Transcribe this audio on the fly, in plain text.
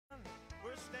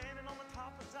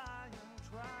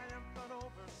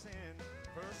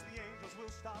First the angels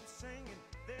will stop singing,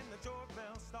 then the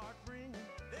doorbells start ringing.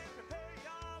 Then prepare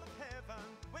y'all of heaven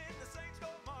when the saints go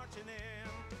marching in.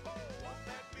 Oh, won't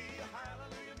that be a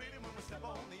hallelujah meeting when we step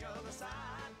on the other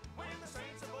side? When the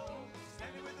saints of old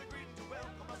standing with a greeting to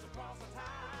welcome us across the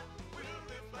tide. We'll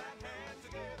lift that hand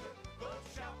together, go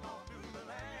shouting all through the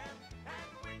land. And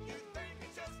when you think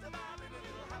it's just about it,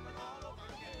 it'll happen all over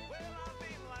again. Well, I've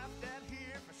been laughed at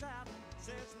here for shouting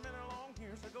since many long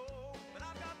years ago, but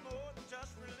I've got more than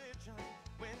just religion.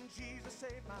 When Jesus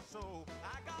saved my soul,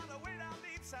 I got a way down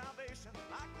deep salvation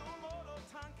like no mortal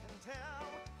tongue can tell,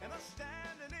 and a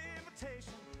standing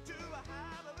invitation to a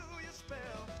hallelujah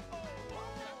spell. Oh,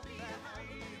 won't that be a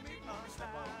hallelujah meeting when we step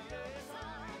on the other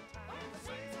side? When the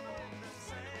saints of old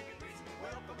sing and preach,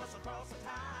 welcome us across the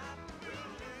tide. We'll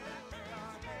lift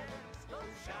our hands, go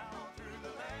shout all through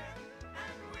the land.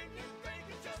 And when you think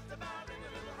it's just about it,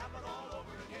 it'll happen all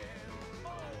over again.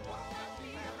 Oh, won't that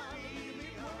be a hallelujah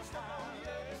meeting when we step on the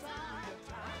other side?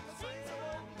 When the saints of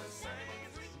old sing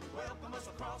and preach, welcome us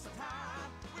across the tide.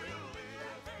 We'll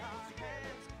lift our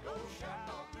hands, go shout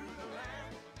all through the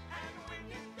land. And when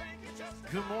you think it's just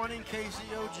about Good morning,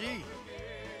 KCOG.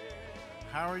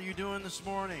 How are you doing this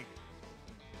morning?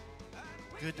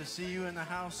 Good to see you in the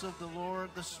house of the Lord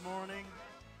this morning.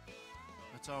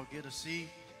 Let's all get a seat.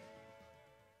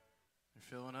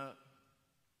 You're filling up.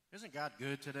 Isn't God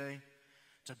good today?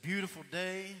 It's a beautiful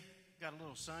day. Got a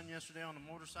little sun yesterday on the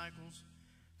motorcycles.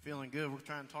 Feeling good. We're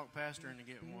trying to talk Pastor into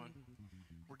getting one.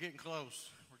 We're getting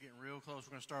close. We're getting real close.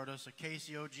 We're going to start us a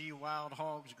KCOG Wild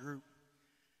Hogs group.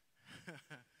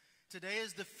 Today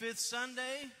is the 5th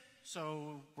Sunday,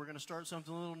 so we're going to start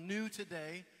something a little new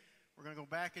today. We're going to go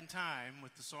back in time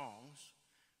with the songs,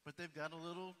 but they've got a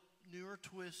little newer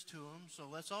twist to them. So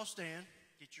let's all stand.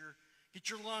 Get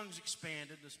your lungs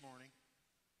expanded this morning.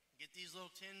 Get these little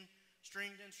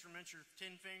 10-stringed instruments, your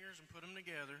 10 fingers, and put them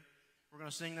together. We're going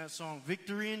to sing that song,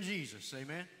 Victory in Jesus.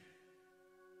 Amen.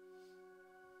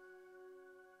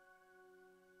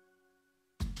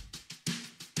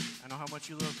 I know how much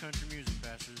you love country music,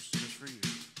 Pastor. This is just for you.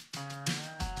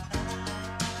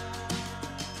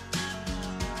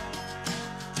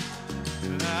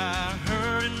 I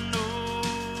heard an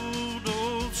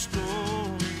old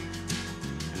story,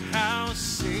 how a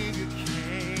Savior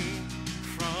came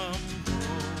from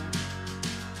gold,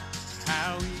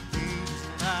 how he gave his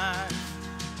life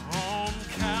on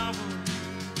Calvary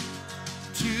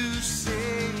to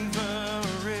save a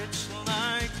wretch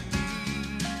like me.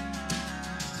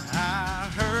 I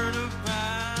heard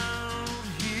about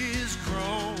his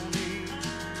cross.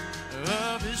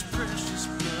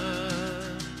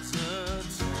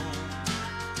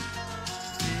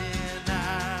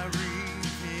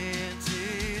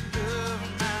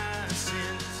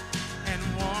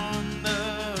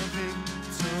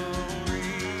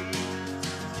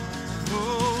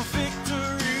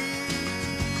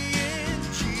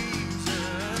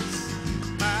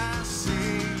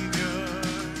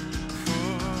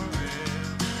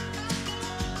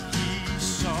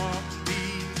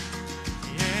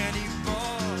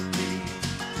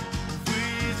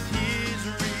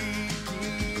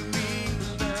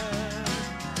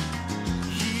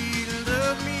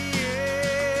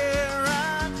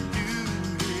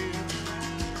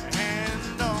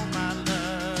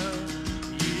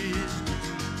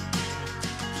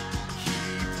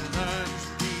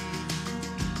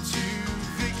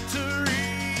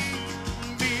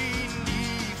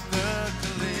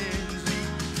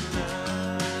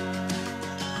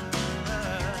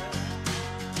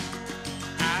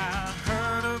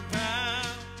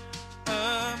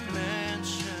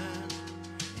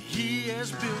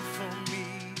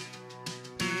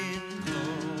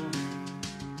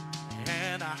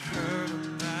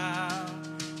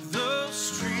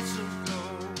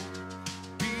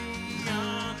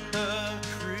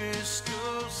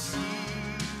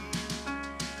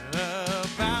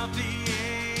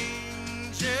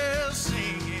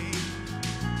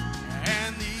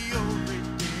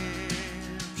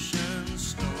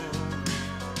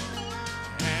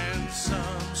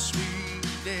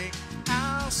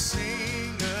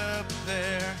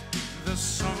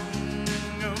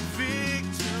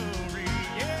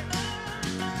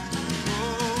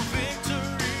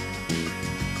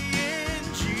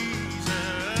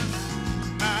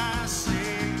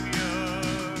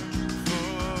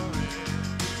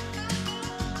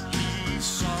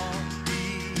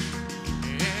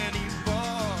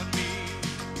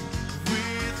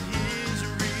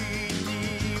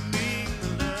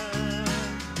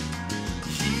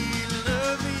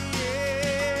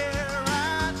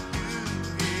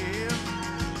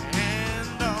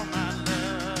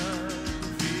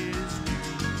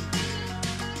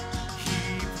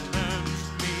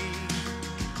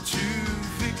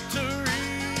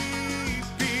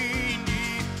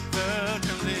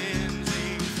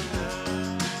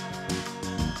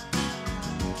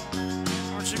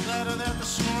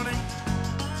 this morning.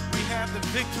 We have the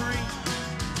victory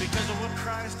because of what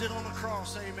Christ did on the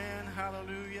cross. Amen.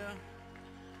 Hallelujah.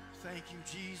 Thank you,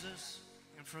 Jesus.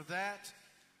 And for that,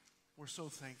 we're so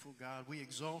thankful, God. We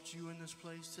exalt you in this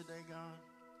place today,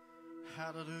 God.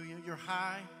 Hallelujah. You're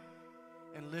high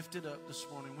and lifted up this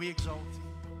morning. We exalt you.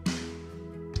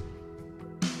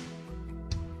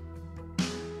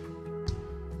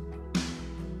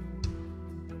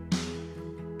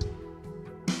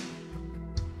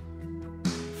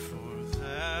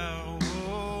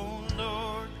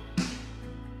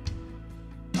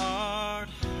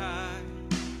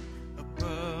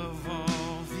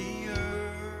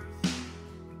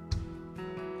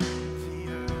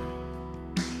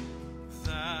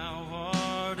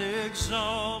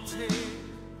 Exalted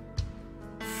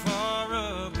far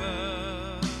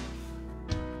above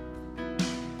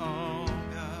all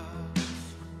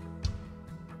gods,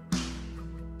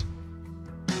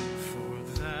 for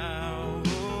thou,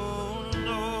 O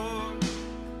Lord,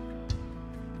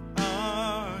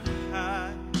 art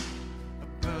high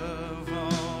above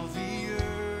all the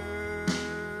earth.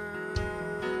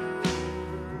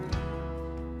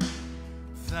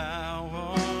 Thou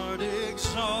art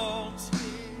exalted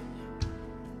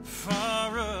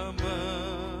far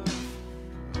above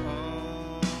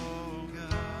all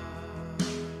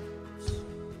gods.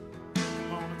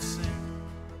 Come on and sing.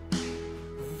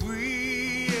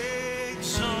 We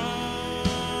exalt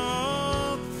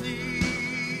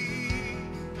thee.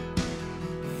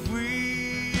 We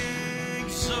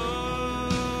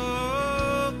exalt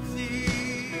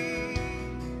thee.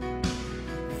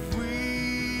 We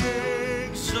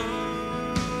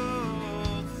exalt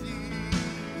thee.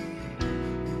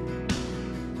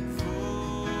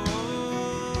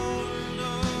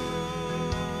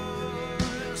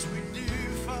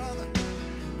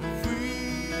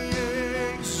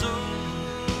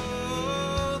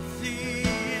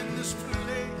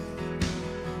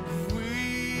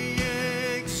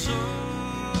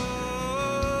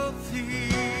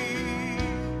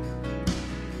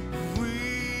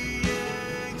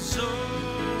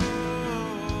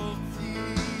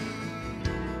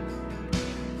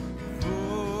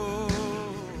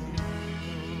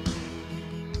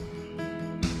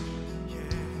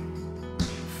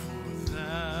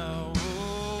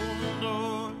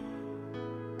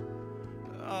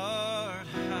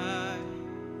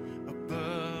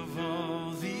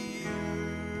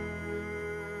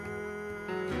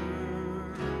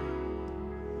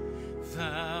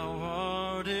 Thou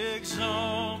art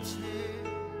exalted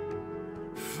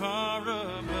far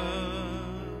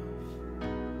above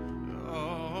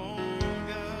all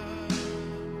gods.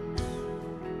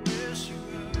 Yes, you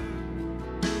are.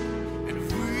 And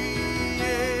we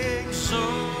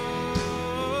exalt.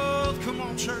 Come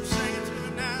on, church, sing it to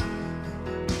them now.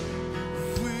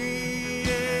 We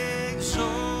exalt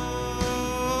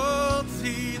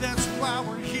thee. That's why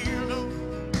we're here, Lord.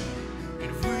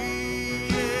 And we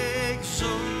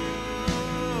exalt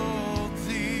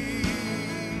thee.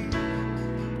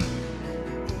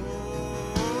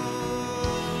 Oh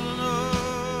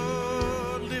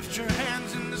Lord, lift your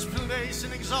hands in this place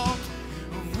and exalt.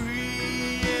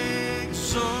 We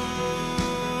exalt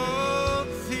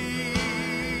thee.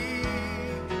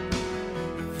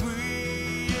 We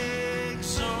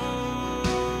exalt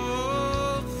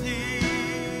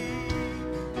thee.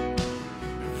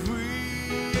 We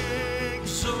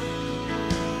exalt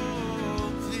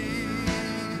thee.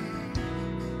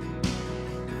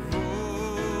 Oh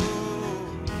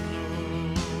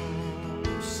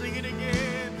Lord. Sing it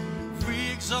again.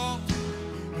 We exalt.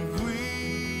 We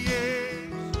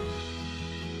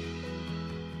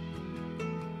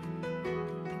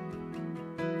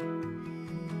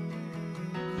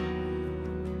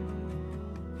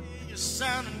You're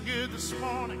sounding good this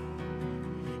morning.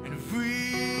 And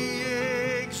we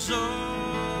exalt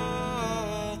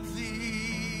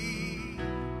thee.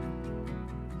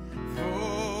 Oh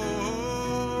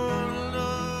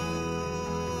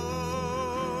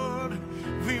Lord,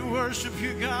 we worship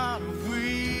you, God.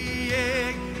 We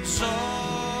exalt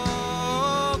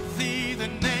thee, the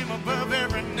name above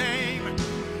every name.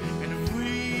 And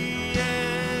we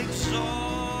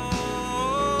exalt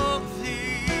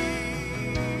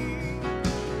thee.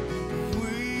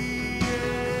 We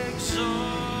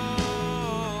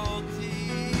exalt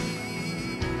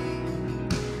thee.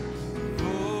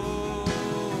 Oh,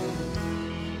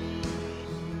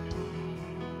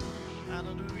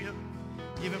 hallelujah.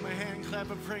 Give him a hand clap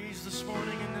of praise this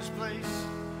morning in this place.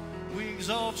 We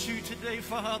exalt you today,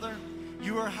 Father.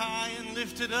 You are high and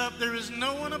lifted up. There is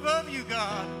no one above you,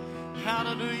 God.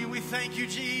 Hallelujah. We thank you,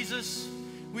 Jesus.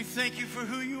 We thank you for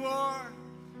who you are.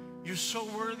 You're so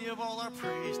worthy of all our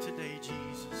praise today,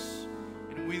 Jesus.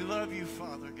 And we love you,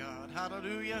 Father God.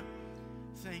 Hallelujah.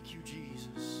 Thank you,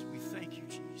 Jesus. We thank you,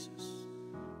 Jesus.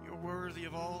 You're worthy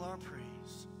of all our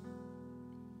praise.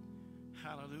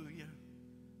 Hallelujah.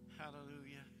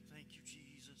 Hallelujah. Thank you,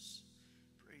 Jesus.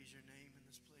 Praise your name in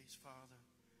this place, Father.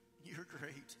 You're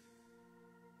great.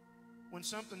 When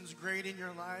something's great in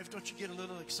your life, don't you get a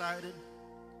little excited?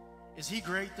 Is he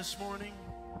great this morning?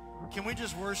 Can we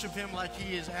just worship him like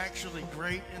he is actually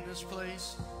great in this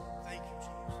place? Thank you, Jesus.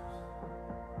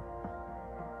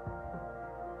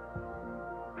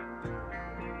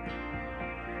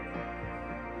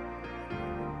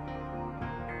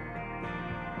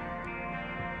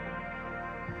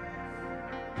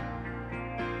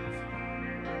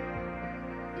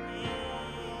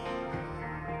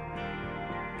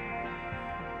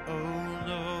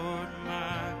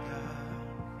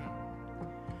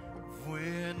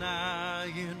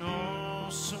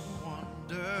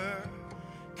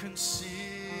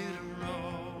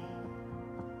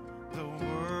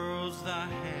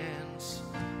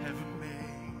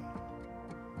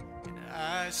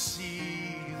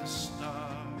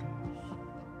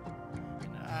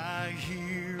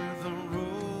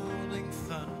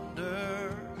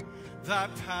 Thy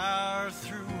power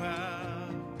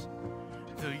throughout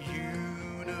the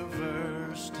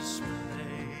universe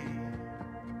display.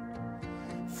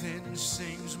 Then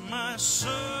sings my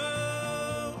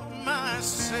soul, my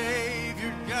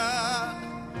Savior God,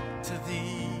 to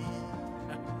thee.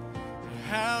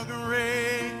 How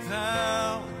great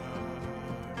thou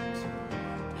art,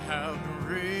 how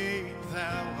great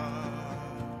thou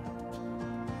art.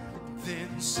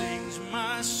 Then sings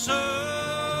my soul,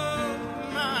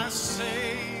 my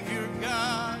Savior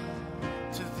God,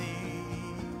 to thee.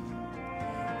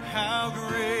 How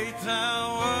great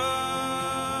thou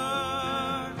art,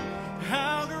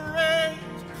 how great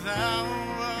thou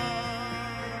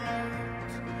art,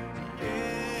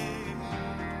 yeah.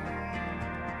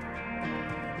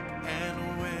 And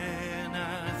when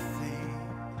I think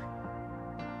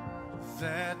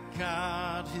that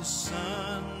God his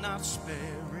Son not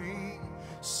sparing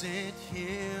sent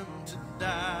him to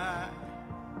die,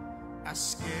 I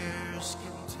scarce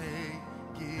can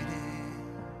take it in,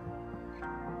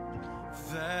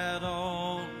 that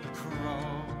on the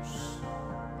cross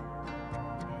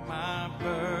my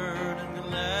burden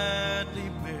gladly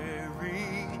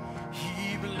bearing,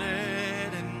 he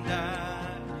bled and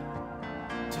died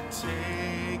to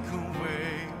take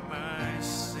away my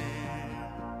sin.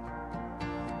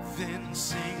 Then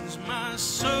sings my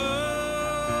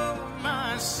soul,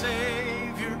 my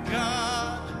Savior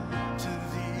God, to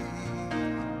thee.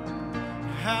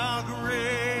 How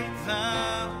great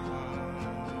thou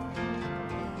art,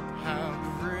 how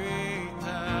great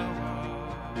thou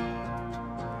art.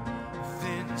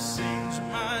 Then sings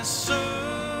my soul,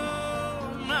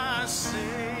 my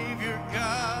Savior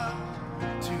God,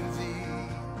 to thee.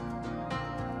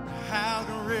 How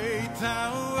great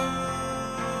thou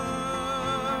art,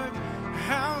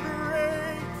 how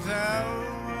great thou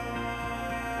art.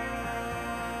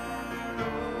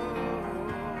 Oh,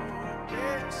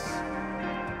 yes.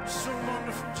 So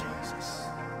wonderful, Jesus.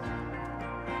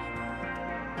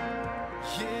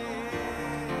 Yeah.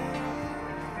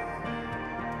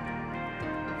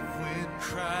 When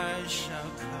Christ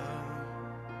shall come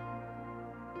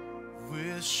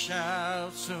with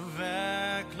shouts of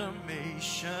acclamation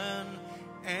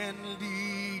and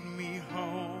lead me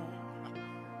home,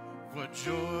 what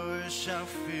joy shall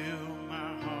fill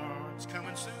my heart. It's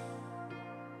coming soon.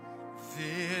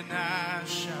 Then I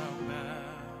shall bow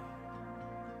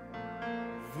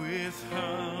with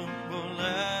humble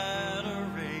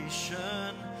adoration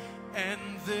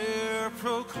and there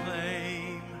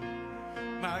proclaim,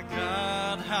 my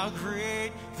God, how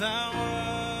great thou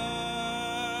art.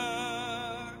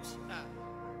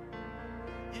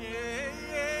 Yeah,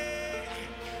 yeah.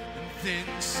 And then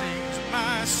sings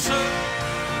my soul,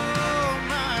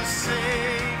 my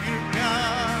Savior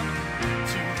God,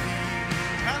 to thee.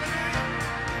 Hallelujah.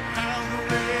 How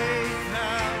great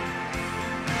thou art.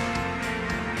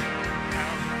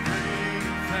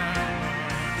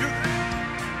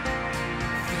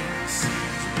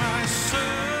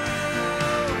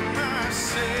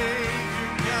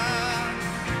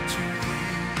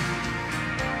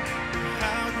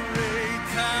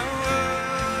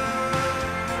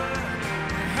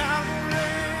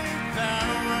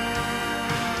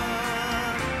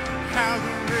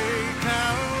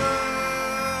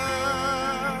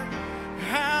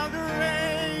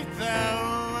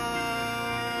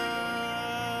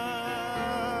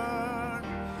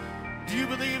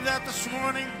 This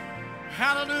morning,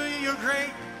 Hallelujah, you're great.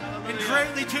 Hallelujah. And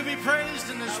greatly to be praised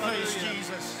in this place, Hallelujah.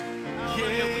 Jesus.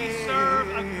 Hallelujah. We serve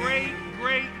a great,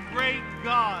 great, great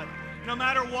God. No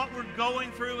matter what we're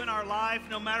going through in our life,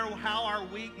 no matter how our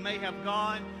week may have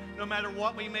gone, no matter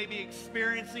what we may be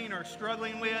experiencing or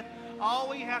struggling with, all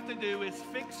we have to do is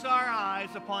fix our eyes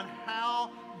upon how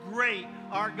great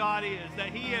our God is, that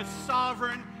He is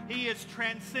sovereign, He is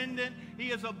transcendent,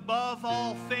 He is above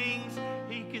all things,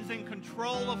 He is in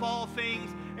control of all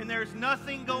things, and there's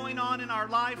nothing going on in our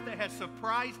life that has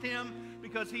surprised Him,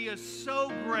 because He is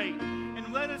so great.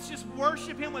 And let us just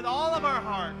worship Him with all of our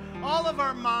heart, all of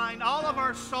our mind, all of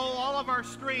our soul, all of our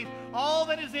strength, all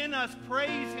that is in us.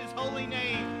 Praise His holy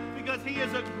name, because He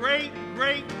is a great,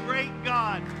 great, great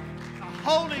God, a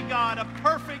holy God, a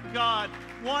perfect God,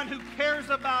 one who cares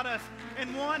about us,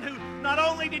 and one who not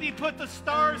only did He put the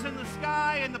stars in the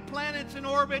sky and the planets in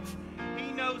orbits,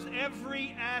 He knows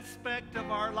every aspect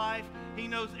of our life. He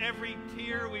knows every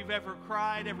tear we've ever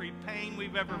cried, every pain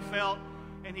we've ever felt,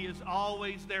 and He is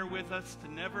always there with us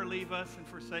to never leave us and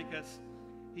forsake us.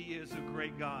 He is a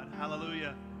great God.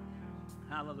 Hallelujah.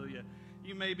 Hallelujah.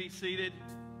 You may be seated.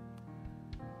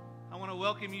 I want to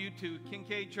welcome you to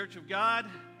Kincaid Church of God,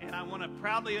 and I want to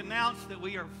proudly announce that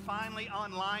we are finally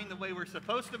online the way we're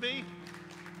supposed to be.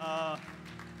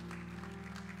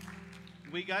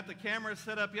 We got the cameras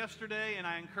set up yesterday, and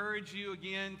I encourage you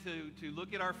again to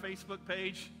look at our Facebook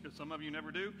page, because some of you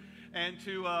never do, and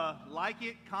to like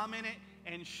it, comment it,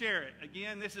 and share it.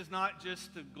 Again, this is not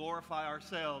just to glorify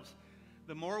ourselves.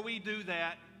 The more we do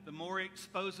that, the more it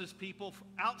exposes people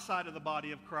outside of the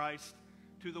body of Christ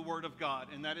to the Word of God.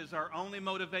 And that is our only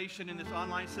motivation in this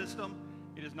online system.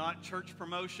 It is not church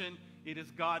promotion, it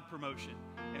is God promotion.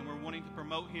 And we're wanting to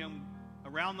promote Him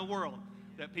around the world,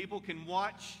 that people can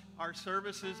watch our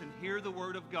services and hear the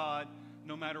Word of God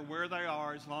no matter where they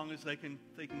are, as long as they can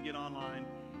get online.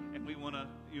 And we want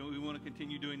to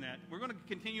continue doing that. We're going to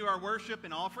continue our worship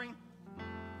and offering.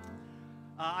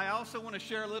 I also want to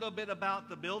share a little bit about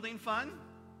the building fund.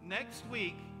 Next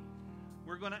week,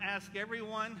 we're going to ask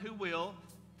everyone who will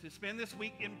to spend this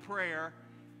week in prayer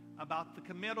about the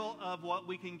committal of what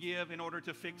we can give in order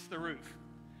to fix the roof.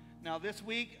 Now this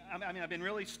week, I've been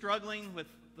really struggling with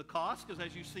the cost, because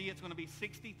as you see, it's going to be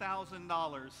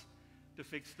 $60,000 to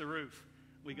fix the roof.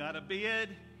 We got to bid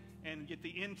and get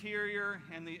the interior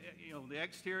and the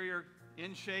exterior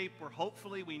in shape, where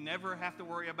hopefully we never have to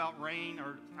worry about rain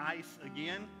or ice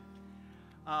again.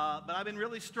 But I've been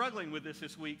really struggling with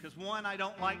this week, because one, I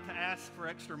don't like to ask for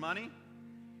extra money,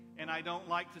 and I don't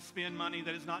like to spend money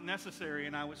that is not necessary.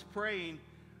 And I was praying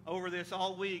over this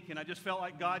all week, and I just felt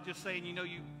like God just saying,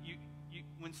 you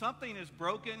when something is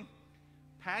broken,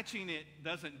 patching it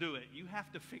doesn't do it. You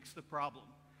have to fix the problem.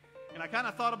 And I kind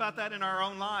of thought about that in our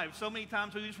own lives. So many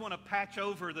times we just want to patch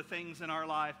over the things in our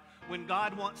life when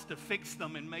God wants to fix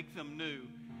them and make them new.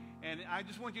 And I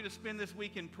just want you to spend this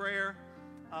week in prayer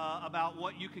about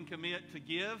what you can commit to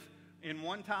give in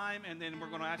one time, and then we're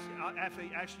going to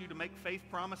ask you to make faith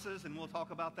promises, and we'll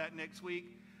talk about that next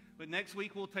week. But next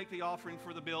week we'll take the offering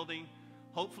for the building.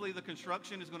 Hopefully the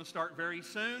construction is going to start very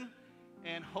soon,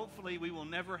 and hopefully we will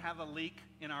never have a leak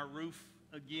in our roof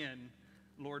again,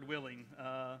 Lord willing.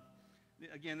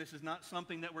 Again, this is not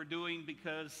something that we're doing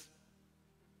because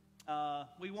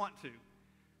we want to.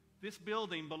 This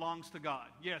building belongs to God.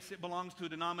 Yes, it belongs to a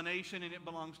denomination and it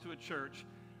belongs to a church,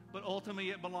 but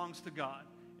ultimately it belongs to God.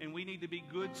 And we need to be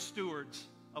good stewards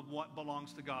of what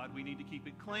belongs to God. We need to keep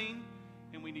it clean,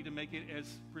 and we need to make it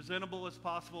as presentable as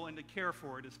possible and to care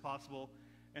for it as possible,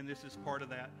 and this is part of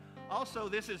that. Also,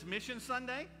 this is Mission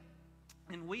Sunday,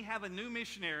 and we have a new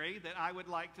missionary that I would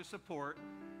like to support,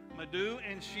 Madhu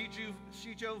and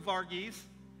Shijo Varghese,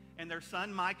 and their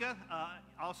son Micah.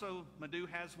 Also, Madhu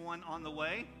has one on the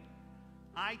way.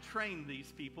 I trained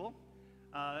these people.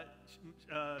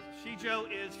 Shijo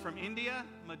is from India.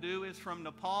 Madhu is from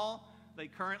Nepal. They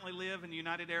currently live in the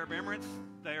United Arab Emirates.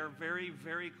 They are very,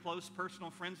 very close personal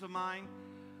friends of mine.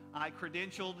 I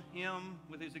credentialed him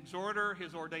with his exhorter,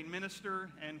 his ordained minister,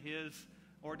 and his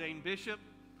ordained bishop.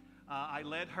 I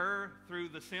led her through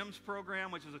the SIMS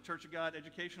program, which is a Church of God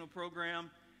educational program,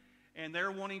 and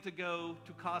they're wanting to go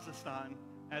to Kazakhstan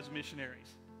as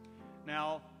missionaries.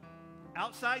 Now,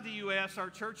 outside the U.S., our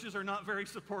churches are not very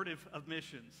supportive of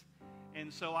missions.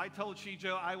 And so I told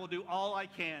Shijo I will do all I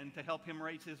can to help him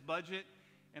raise his budget,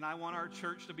 and I want our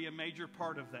church to be a major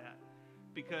part of that,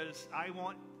 because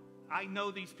I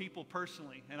know these people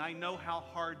personally, and I know how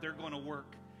hard they're going to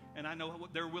work, and I know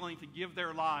what they're willing to give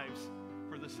their lives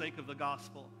for the sake of the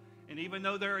gospel. And even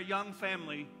though they're a young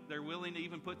family, they're willing to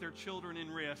even put their children in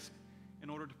risk in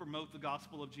order to promote the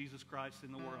gospel of Jesus Christ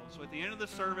in the world. So at the end of the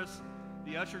service,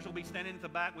 The ushers will be standing at the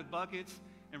back with buckets,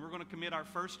 and we're going to commit our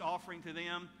first offering to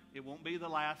them. It won't be the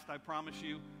last, I promise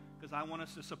you, because I want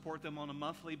us to support them on a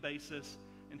monthly basis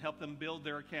and help them build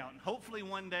their account. And hopefully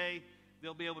one day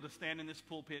they'll be able to stand in this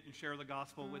pulpit and share the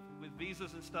gospel. With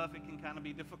visas and stuff, it can kind of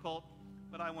be difficult,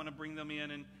 but I want to bring them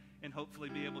in and hopefully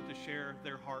be able to share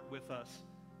their heart with us.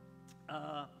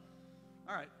 All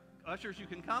right, ushers, you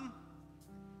can come.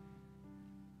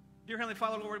 Dear Heavenly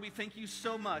Father, Lord, we thank you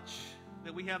so much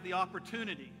that we have the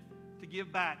opportunity to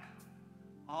give back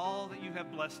all that you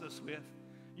have blessed us with.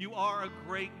 You are a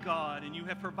great God, and you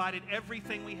have provided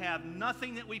everything we have.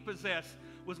 Nothing that we possess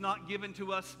was not given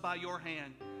to us by your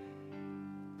hand.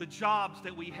 The jobs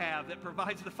that we have that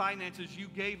provides the finances, you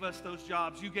gave us those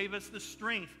jobs. You gave us the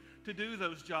strength to do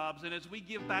those jobs. And as we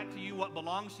give back to you what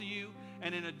belongs to you,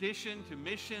 and in addition to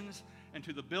missions and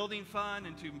to the building fund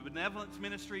and to benevolence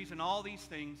ministries and all these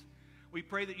things, we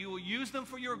pray that you will use them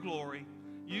for your glory,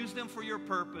 use them for your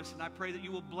purpose, and I pray that you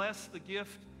will bless the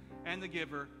gift and the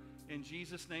giver. In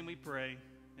Jesus' name we pray.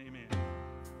 Amen.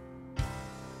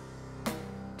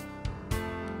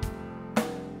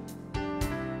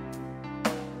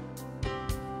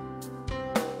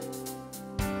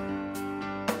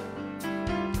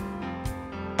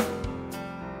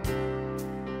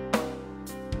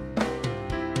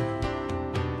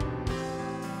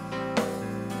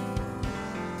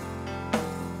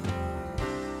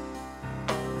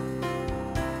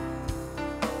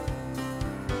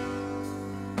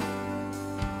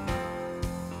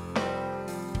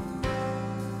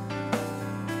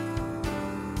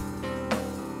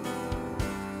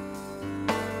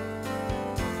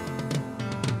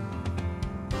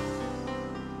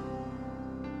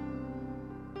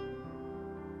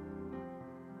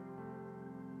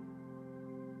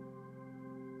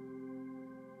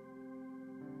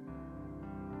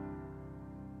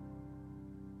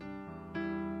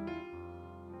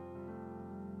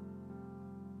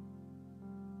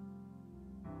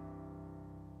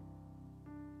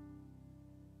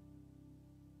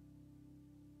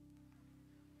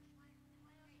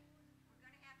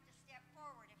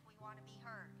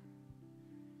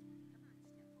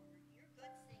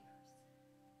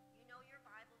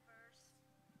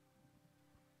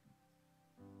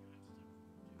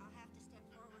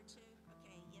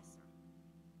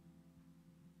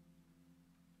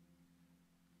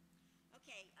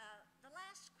 The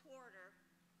last quarter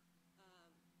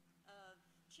of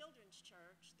Children's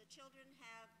Church, the children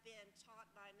have been taught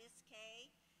by Miss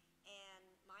Kay and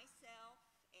myself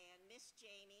and Miss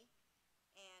Jamie,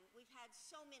 and we've had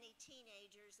so many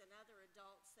teenagers and other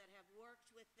adults that have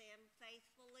worked with them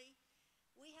faithfully.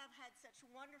 We have had such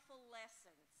wonderful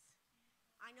lessons.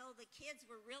 I know the kids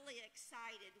were really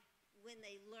excited when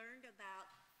they learned about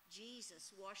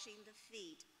Jesus washing the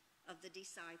feet of the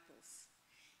disciples.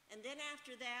 And then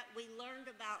after that, we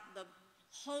learned about the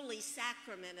holy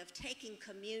sacrament of taking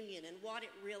communion and what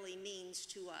it really means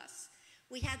to us.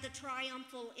 We had the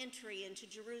triumphal entry into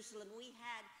Jerusalem. We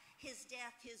had his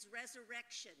death, his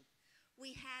resurrection.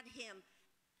 We had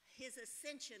his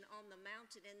ascension on the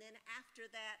mountain. And then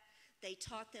after that, they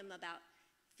taught them about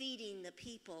feeding the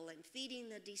people and feeding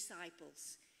the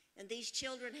disciples. And these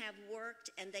children have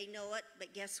worked and they know it,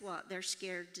 but guess what? They're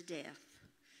scared to death.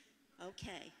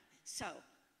 Okay, so,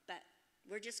 but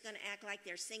we're just going to act like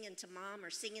they're singing to Mom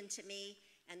or singing to me,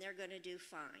 and they're going to do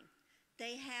fine.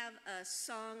 They have a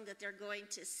song that they're going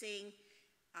to sing,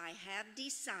 I Have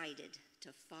Decided to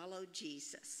Follow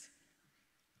Jesus.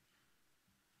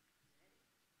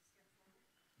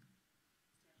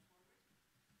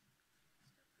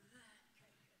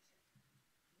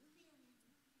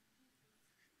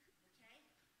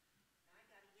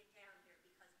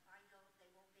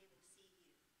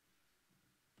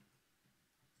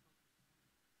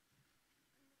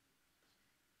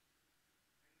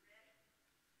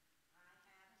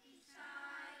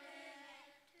 Decided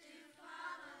to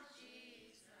follow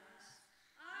Jesus.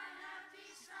 I have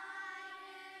decided.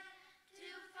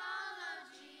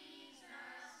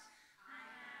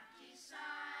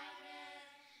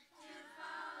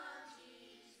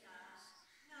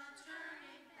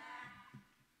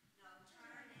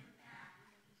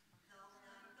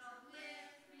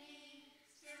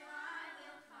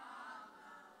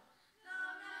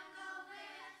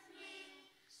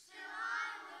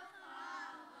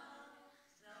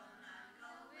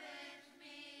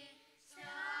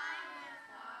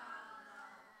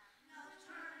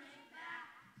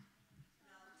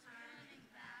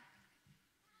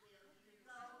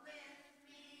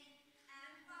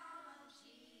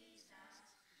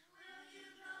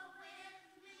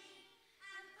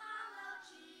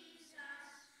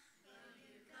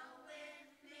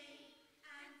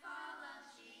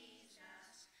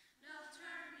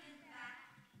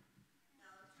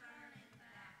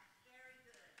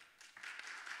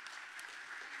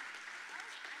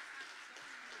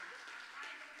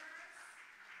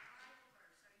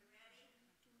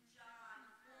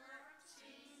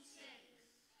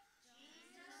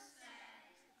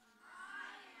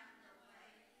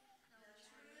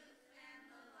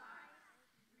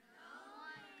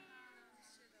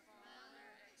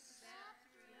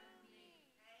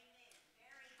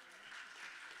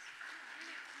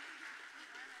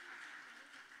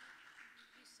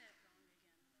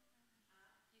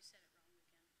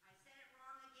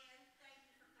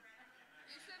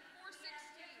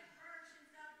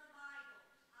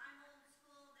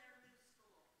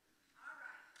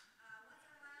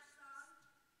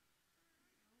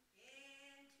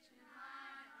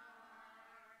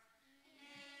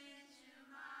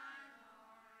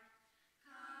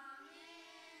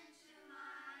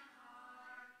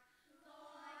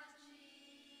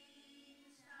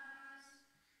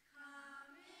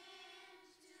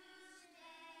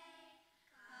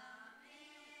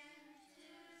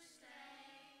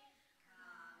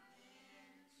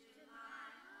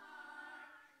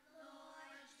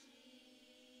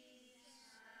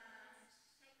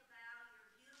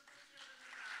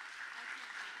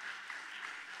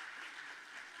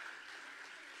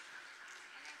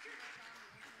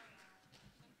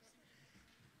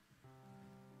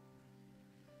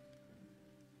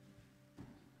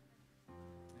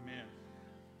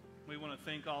 want to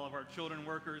thank all of our children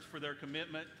workers for their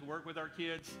commitment to work with our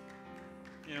kids.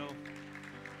 You know,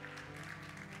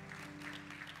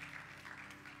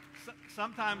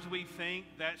 sometimes we think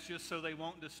that's just so they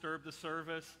won't disturb the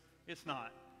service. It's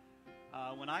not.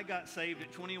 When I got saved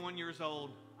at 21 years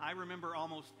old, I remember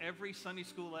almost every Sunday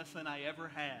school lesson I ever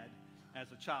had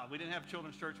as a child. We didn't have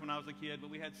children's church when I was a kid, but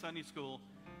we had Sunday school.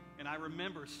 And I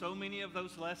remember so many of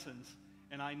those lessons,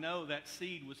 and I know that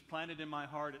seed was planted in my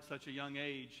heart at such a young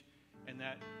age, and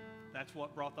that's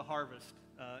what brought the harvest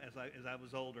as I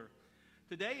was older.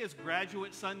 Today is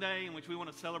Graduate Sunday, in which we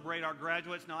want to celebrate our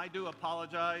graduates. Now, I do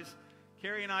apologize.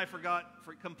 Carrie and I forgot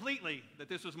completely that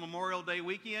this was Memorial Day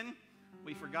weekend.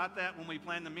 We forgot that when we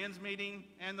planned the men's meeting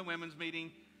and the women's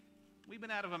meeting. We've been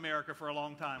out of America for a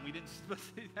long time. We didn't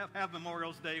have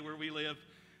Memorial Day where we live.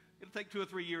 It'll take 2 or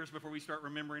 3 years before we start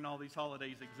remembering all these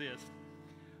holidays exist.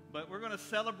 But we're going to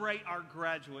celebrate our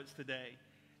graduates today.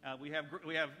 We have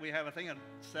I think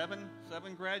 7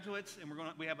 graduates, and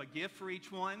we have a gift for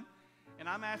each one. And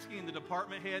I'm asking the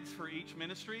department heads for each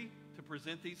ministry to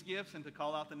present these gifts and to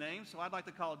call out the names. So I'd like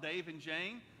to call Dave and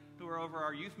Jane, who are over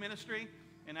our youth ministry.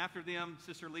 And after them,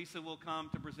 Sister Lisa will come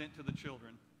to present to the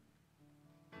children.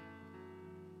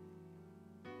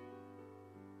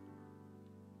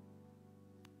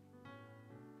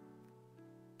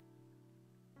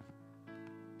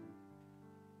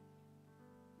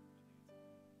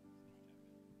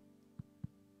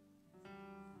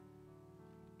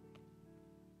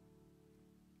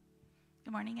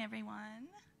 Good morning, everyone.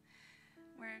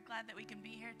 We're glad that we can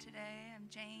be here today. I'm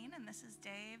Jane, and this is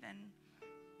Dave, and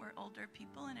we're older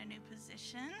people in a new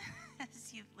position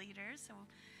as youth leaders, so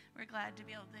we're glad to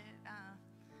be able to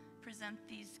present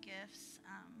these gifts.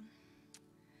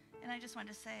 And I just want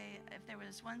to say, if there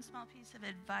was one small piece of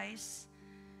advice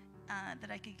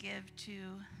that I could give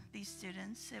to these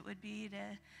students, it would be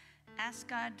to ask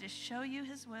God to show you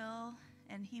His will,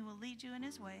 and He will lead you in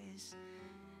His ways.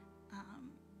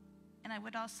 And I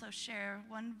would also share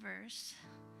one verse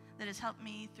that has helped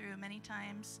me through many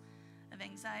times of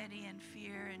anxiety and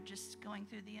fear and just going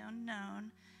through the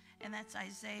unknown, and that's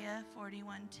Isaiah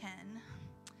 41:10.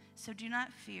 So do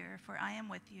not fear, for I am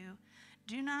with you.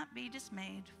 Do not be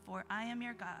dismayed, for I am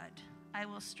your God. I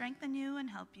will strengthen you and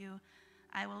help you.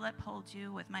 I will uphold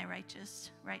you with my righteous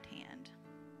right hand.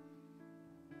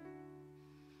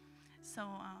 So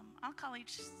I'll call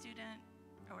each student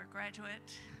or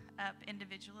graduate up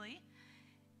individually.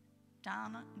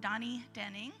 Donnie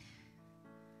Denning.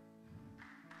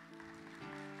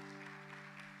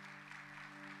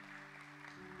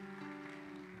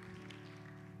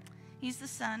 He's the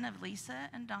son of Lisa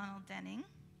and Donald Denning.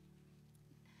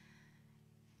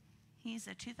 He's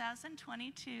a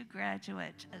 2022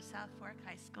 graduate of South Fork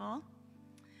High School.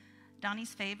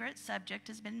 Donnie's favorite subject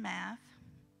has been math.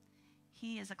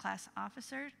 He is a class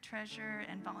officer, treasurer,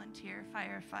 and volunteer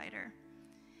firefighter.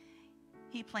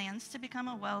 He plans to become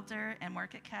a welder and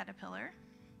work at Caterpillar.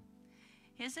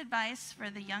 His advice for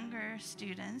the younger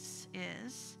students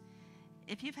is,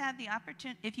 if you have the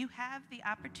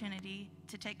opportunity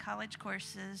to take college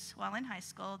courses while in high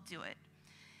school, do it.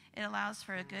 It allows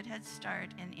for a good head start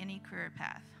in any career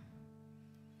path.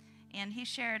 And he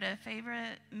shared a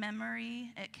favorite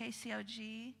memory at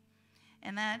KCOG,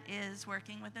 and that is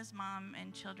working with his mom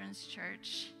in children's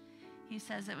church. He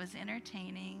says it was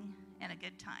entertaining and a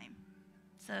good time.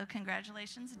 So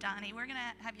congratulations, Donnie. We're going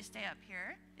to have you stay up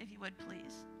here, if you would,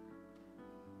 please.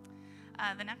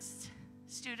 The next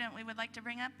student we would like to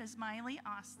bring up is Miley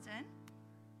Austin.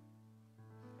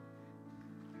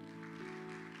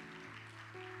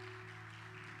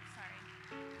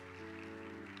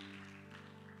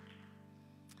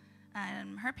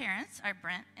 Her parents are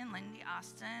Brent and Lindy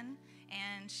Austin,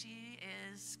 and she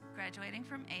is graduating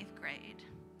from 8th grade.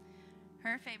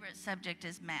 Her favorite subject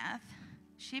is math.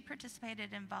 She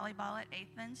participated in volleyball at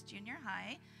Athens Junior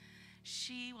High.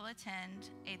 She will attend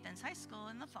Athens High School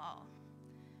in the fall.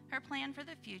 Her plan for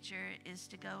the future is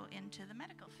to go into the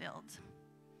medical field.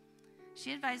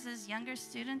 She advises younger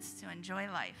students to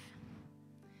enjoy life.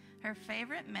 Her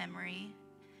favorite memory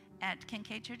at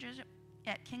Kincaid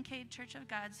Church of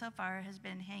God so far has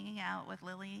been hanging out with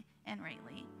Lily and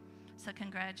Rayleigh. So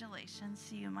congratulations.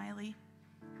 See you, Miley.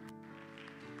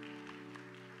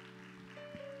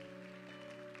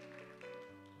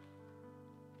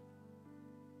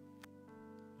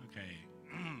 Okay,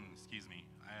 excuse me.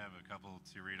 I have a couple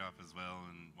to read off as well,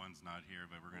 and one's not here,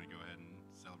 but we're going to go ahead and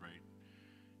celebrate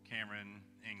Cameron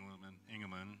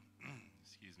Engelman,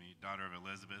 excuse me, daughter of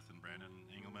Elizabeth and Brandon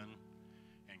Engelman,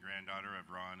 and granddaughter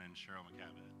of Ron and Cheryl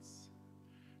McCavitz.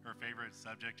 Her favorite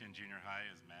subject in junior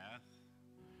high is math.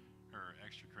 Her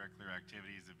extracurricular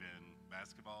activities have been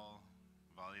basketball,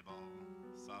 volleyball,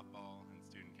 softball, and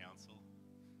student council.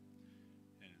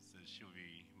 And it says she'll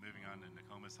be moving on to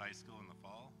Nokomis High School in the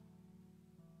fall.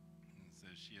 And it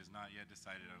says she has not yet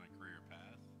decided on a career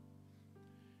path.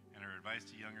 And her advice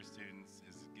to younger students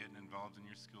is getting involved in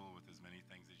your school with as many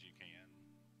things as you can.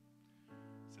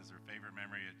 It says her favorite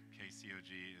memory at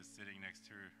KCOG is sitting next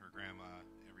to her grandma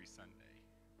every Sunday.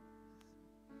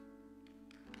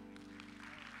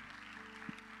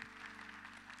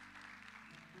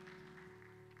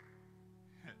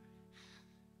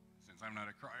 Since I'm not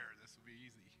a crier, this will be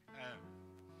easy.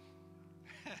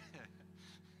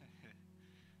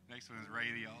 Next one is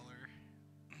Rayleigh Aller.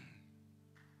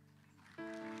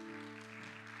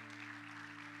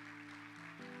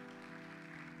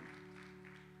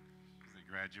 She's a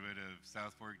graduate of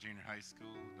South Fork Junior High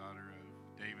School, daughter of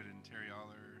David and Terry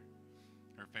Aller.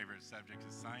 Her favorite subject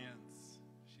is science.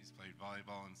 She's played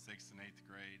volleyball in 6th and 8th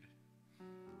grade.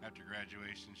 After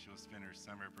graduation, she'll spend her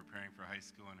summer preparing for high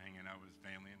school and hanging out with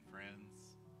family and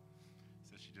friends.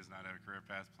 Says she does not have a career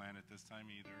path planned at this time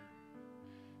either.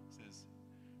 Says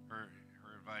her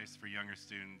advice for younger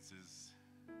students is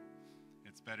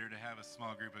it's better to have a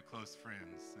small group of close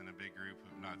friends than a big group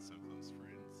of not so close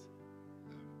friends.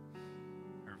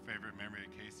 Her favorite memory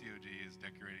at KCOG is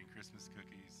decorating Christmas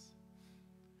cookies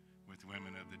with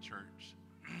women of the church.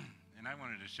 And I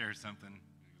wanted to share something.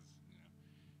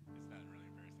 It's not really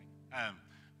embarrassing.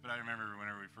 But I remember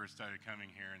whenever we first started coming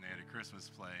here and they had a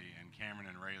Christmas play, and Cameron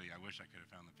and Rayleigh, I wish I could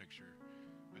have found the picture,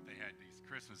 but they had these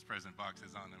Christmas present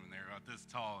boxes on them, and they were about this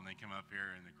tall, and they came up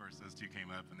here, and of course those two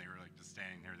came up, and they were like just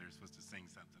standing there. They were supposed to sing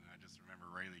something, and I just remember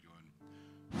Rayleigh going,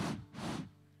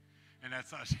 and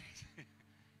that's how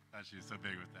thought she was so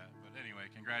big with that. But anyway,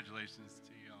 congratulations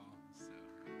to y'all. So,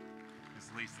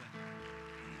 Miss Lisa.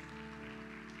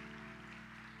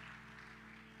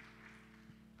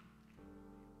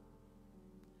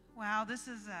 Wow, this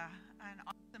is an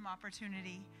awesome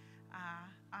opportunity.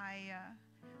 I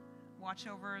watch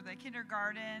over the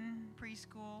kindergarten,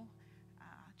 preschool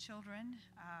children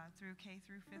through K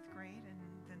through 5th grade, and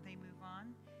then they move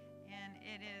on. And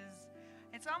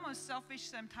it's almost selfish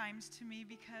sometimes to me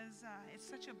because it's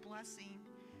such a blessing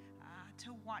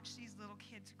to watch these little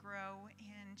kids grow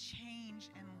and change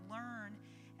and learn.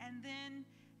 And then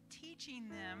teaching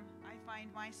them, I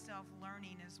find myself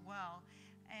learning as well.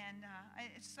 And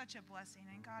it's such a blessing,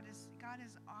 and God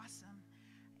is awesome.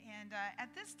 And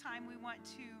at this time, we want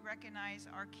to recognize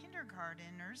our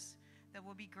kindergarteners that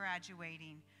will be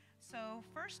graduating. So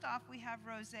first off, we have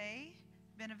Rose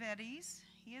Benavides.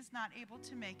 He is not able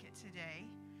to make it today.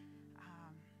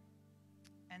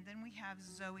 And then we have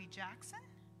Zoe Jackson.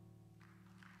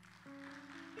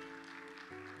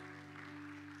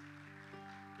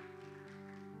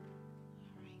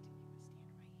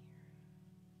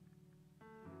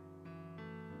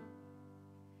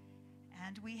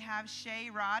 And we have Shay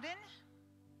Rodden.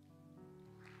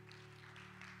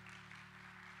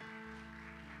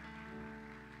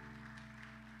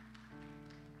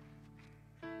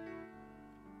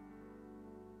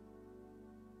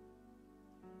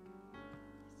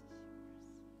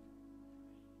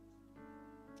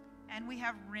 And we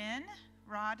have Rin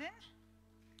Rodden.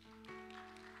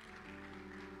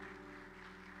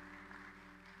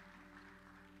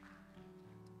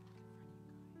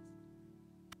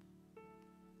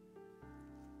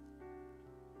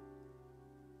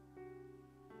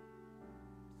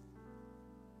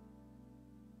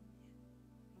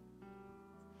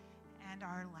 And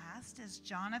our last is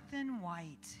Jonathan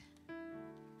White.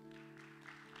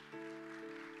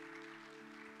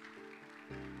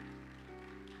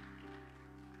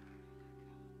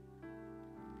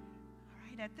 All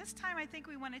right, at this time, I think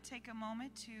we want to take a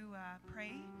moment to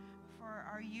pray for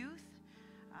our youth.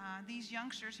 These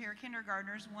youngsters here,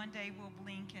 kindergartners, one day will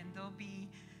blink and they'll be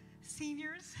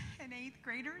seniors and 8th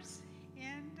graders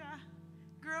and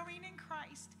growing in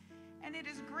Christ. And it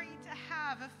is great to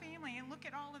have a family and look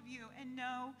at all of you and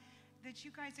know that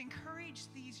you guys encourage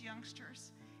these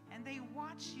youngsters and they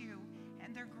watch you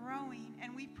and they're growing,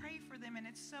 and we pray for them, and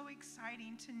it's so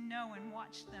exciting to know and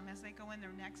watch them as they go in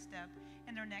their next step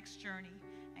and their next journey.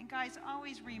 And guys,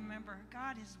 always remember,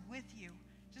 God is with you.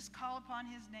 Just call upon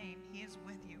his name. He is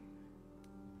with you.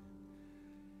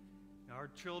 Our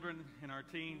children and our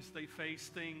teens, they face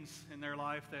things in their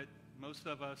life that most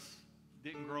of us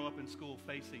didn't grow up in school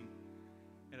facing.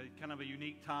 At a kind of a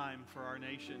unique time for our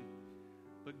nation.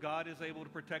 But God is able to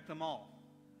protect them all.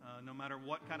 No matter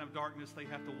what kind of darkness they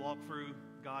have to walk through,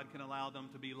 God can allow them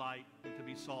to be light and to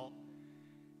be salt.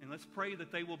 And let's pray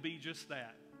that they will be just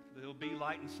that. They'll be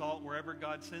light and salt wherever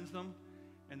God sends them,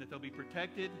 and that they'll be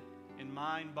protected in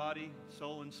mind, body,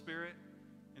 soul, and spirit,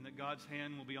 and that God's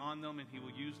hand will be on them and He will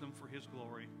use them for His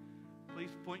glory. Please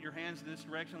point your hands in this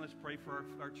direction. Let's pray for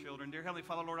our children. Dear Heavenly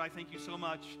Father, Lord, I thank you so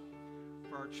much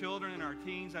for our children and our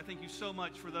teens. I thank you so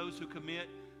much for those who commit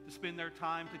to spend their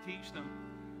time to teach them.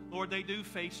 Lord, they do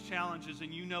face challenges,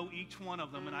 and you know each one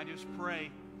of them, and I just pray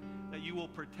that you will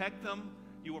protect them,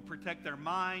 you will protect their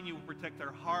mind, you will protect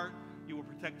their heart, you will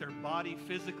protect their body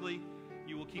physically,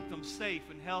 you will keep them safe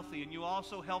and healthy, and you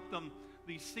also help them,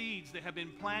 these seeds that have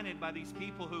been planted by these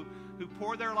people who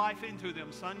pour their life into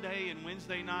them Sunday and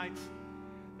Wednesday nights,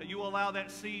 that you will allow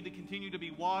that seed to continue to be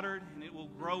watered and it will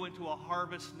grow into a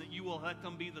harvest, and that you will let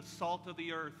them be the salt of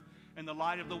the earth and the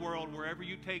light of the world wherever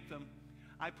you take them.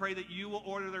 I pray that you will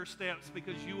order their steps,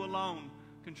 because you alone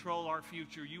control our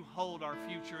future. You hold our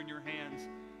future in your hands.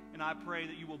 And I pray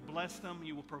that you will bless them,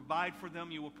 you will provide for them,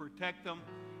 you will protect them,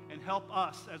 and help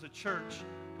us as a church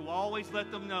to always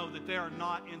let them know that they are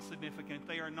not insignificant,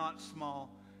 they are not small,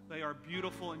 they are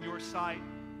beautiful in your sight,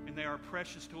 and they are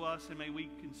precious to us, and may we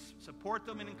support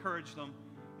them and encourage them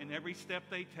in every step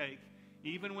they take,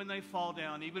 even when they fall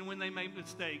down, even when they make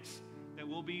mistakes, that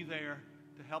we'll be there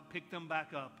to help pick them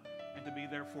back up and to be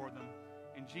there for them.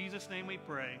 In Jesus' name we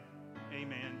pray,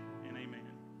 amen and amen.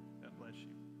 God bless you.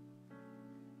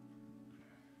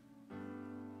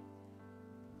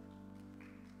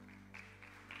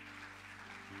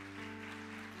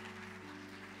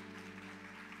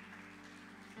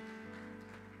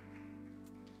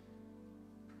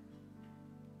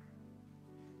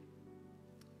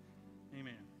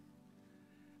 Amen.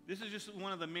 This is just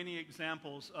one of the many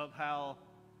examples of how,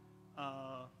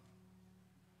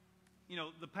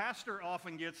 the pastor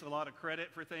often gets a lot of credit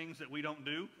for things that we don't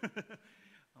do.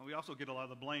 We also get a lot of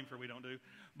the blame for we don't do.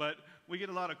 But we get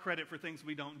a lot of credit for things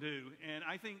we don't do. And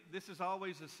I think this is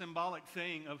always a symbolic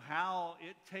thing of how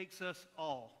it takes us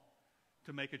all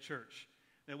to make a church.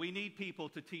 That we need people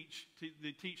to teach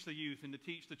the youth and to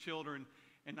teach the children.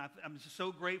 And I'm just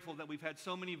so grateful that we've had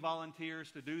so many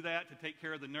volunteers to do that, to take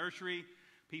care of the nursery,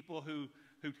 people who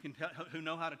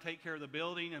know how to take care of the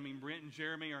building. I mean, Brent and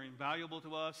Jeremy are invaluable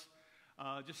to us.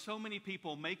 Just so many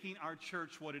people making our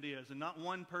church what it is, and not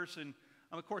one person.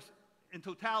 Of course, in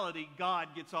totality,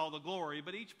 God gets all the glory,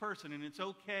 but each person, and it's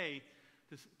okay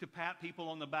to pat people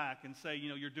on the back and say,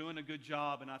 you're doing a good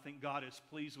job, and I think God is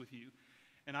pleased with you.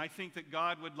 And I think that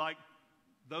God would like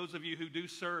those of you who do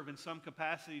serve in some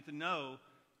capacity to know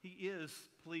He is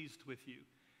pleased with you.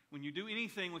 When you do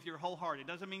anything with your whole heart, it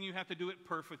doesn't mean you have to do it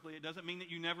perfectly. It doesn't mean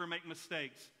that you never make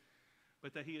mistakes,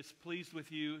 but that He is pleased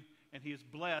with you and He is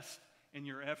blessed in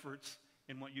your efforts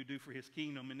in what you do for His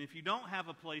kingdom. And if you don't have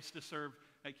a place to serve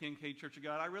at Kincaid Church of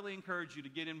God, I really encourage you to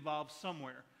get involved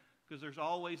somewhere, because there's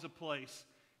always a place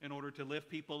in order to lift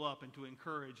people up and to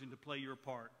encourage and to play your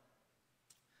part.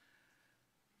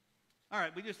 All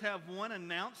right, we just have one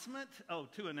announcement. Oh,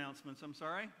 two announcements, I'm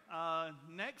sorry.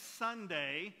 Next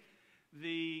Sunday,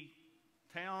 the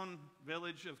town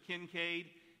village of Kincaid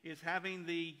is having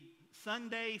the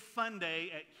Sunday Fun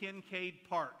Day at Kincaid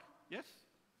Park. Yes?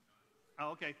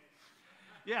 Oh, okay.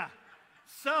 Yeah.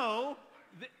 So,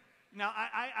 now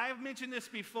I've mentioned this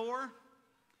before.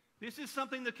 This is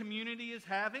something the community is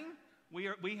having.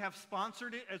 We have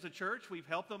sponsored it as a church. We've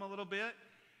helped them a little bit.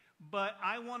 But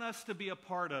I want us to be a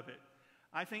part of it.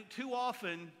 I think too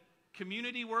often,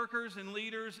 community workers and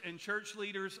leaders and church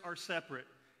leaders are separate.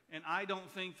 And I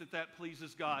don't think that that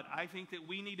pleases God. I think that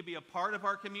we need to be a part of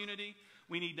our community.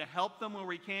 We need to help them where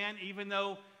we can, even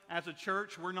though as a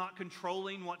church we're not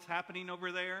controlling what's happening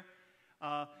over there.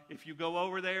 If you go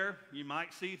over there, you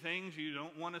might see things you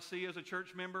don't want to see as a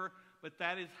church member, but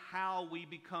that is how we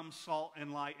become salt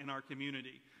and light in our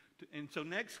community. And so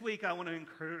next week I want to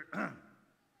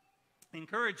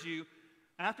encourage you,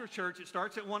 after church, it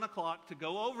starts at 1 o'clock, to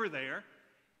go over there.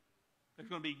 There's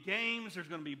going to be games, there's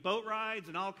going to be boat rides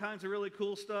and all kinds of really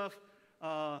cool stuff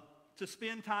to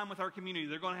spend time with our community.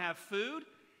 They're going to have food,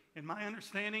 and my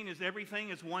understanding is everything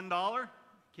is $1.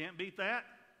 Can't beat that.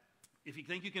 If you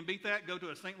think you can beat that, go to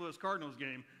a St. Louis Cardinals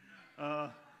game.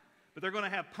 But they're going to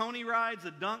have pony rides,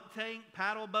 a dunk tank,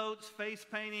 paddle boats, face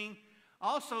painting.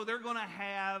 Also, they're going to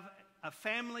have a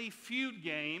family feud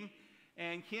game,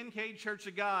 and Kincaid Church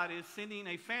of God is sending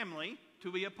a family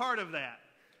to be a part of that.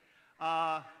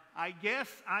 I guess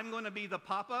I'm going to be the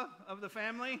papa of the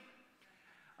family.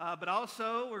 But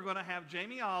also, we're going to have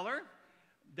Jamie Aller,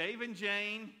 Dave and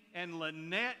Jane, and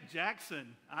Lynette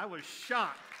Jackson. I was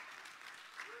shocked.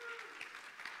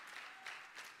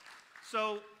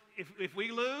 So, if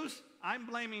we lose, I'm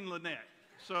blaming Lynette.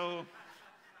 So,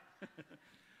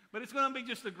 but it's going to be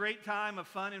just a great time of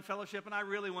fun and fellowship, and I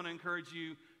really want to encourage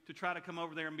you to try to come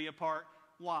over there and be a part.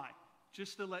 Why?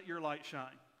 Just to let your light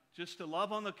shine. just to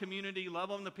love on the community,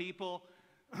 love on the people.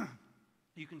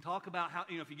 You can talk about how,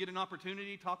 if you get an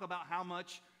opportunity, talk about how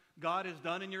much God has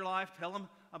done in your life. Tell them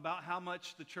about how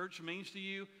much the church means to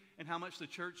you and how much the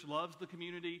church loves the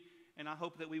community. And I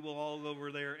hope that we will all go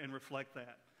over there and reflect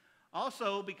that.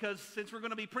 Also, because since we're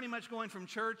going to be pretty much going from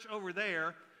church over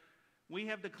there, we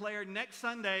have declared next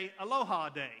Sunday Aloha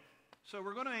Day. So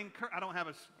we're going to encourage, I don't have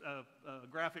a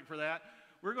graphic for that.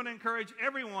 We're going to encourage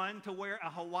everyone to wear a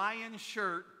Hawaiian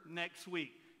shirt next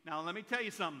week. Now, let me tell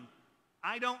you something.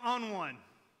 I don't own one,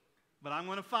 but I'm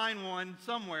going to find one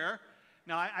somewhere.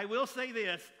 Now, I will say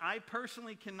this. I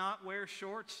personally cannot wear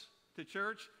shorts to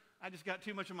church. I just got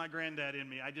too much of my granddad in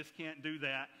me. I just can't do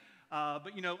that.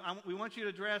 But, we want you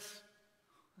to dress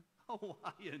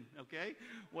Hawaiian, okay?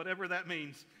 Whatever that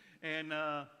means. And,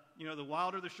 the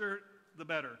wilder the shirt, the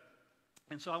better.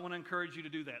 And so I want to encourage you to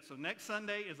do that. So next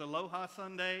Sunday is Aloha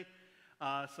Sunday.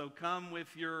 So come with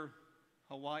your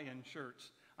Hawaiian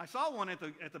shirts. I saw one at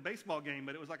the baseball game,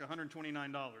 but it was like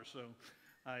 $129. So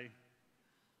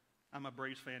I'm a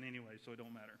Braves fan anyway, so it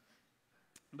don't matter.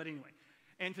 But anyway,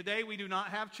 and today we do not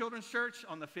have children's church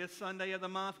on the 5th Sunday of the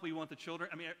month. We want the children,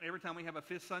 every time we have a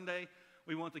 5th Sunday,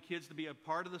 we want the kids to be a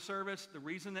part of the service. The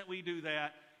reason that we do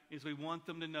that is we want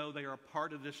them to know they are a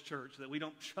part of this church, that we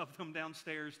don't shove them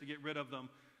downstairs to get rid of them.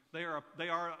 They are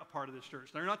a part of this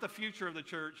church. They're not the future of the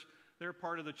church. They're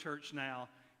part of the church now.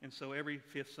 And so every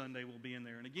 5th Sunday we'll be in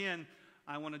there. And again,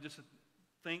 I want to just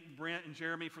thank Brent and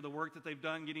Jeremy for the work that they've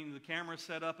done getting the camera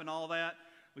set up and all that.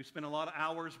 We've spent a lot of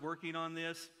hours working on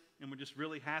this, and we're just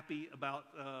really happy about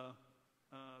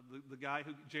the guy,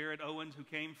 Jared Owens, who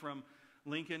came from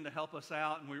Lincoln to help us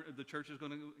out. And the church is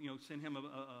going to send him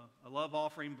a love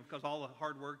offering because of all the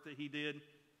hard work that he did.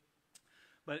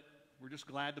 But we're just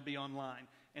glad to be online.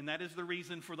 And that is the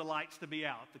reason for the lights to be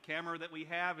out. The camera that we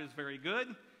have is very good.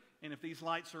 And if these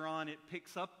lights are on, it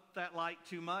picks up that light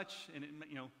too much, and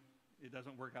it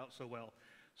doesn't work out so well.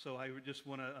 So I just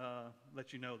want to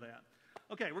let you know that.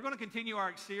 Okay, we're going to continue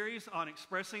our series on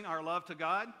expressing our love to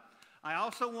God. I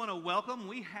also want to welcome,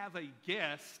 we have a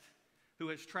guest who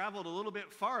has traveled a little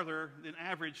bit farther than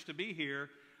average to be here.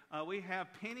 We have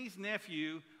Penny's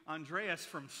nephew, Andreas,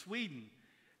 from Sweden.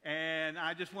 And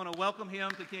I just want to welcome him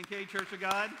to Kincaid Church of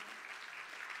God.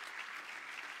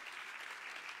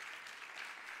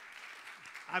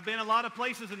 I've been a lot of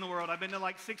places in the world. I've been to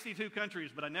like 62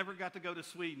 countries, but I never got to go to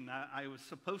Sweden. I was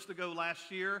supposed to go last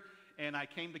year, and I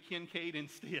came to Kincaid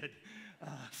instead.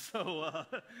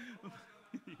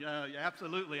 Yeah,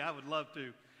 absolutely. I would love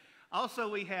to. Also,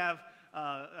 we have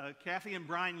Kathy and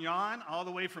Brian Yon, all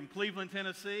the way from Cleveland,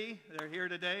 Tennessee. They're here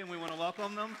today, and we want to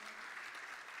welcome them.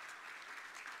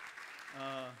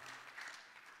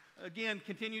 Again,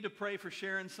 continue to pray for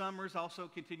Sharon Summers. Also,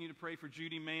 continue to pray for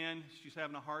Judy Mann. She's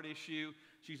having a heart issue.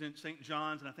 She's in St.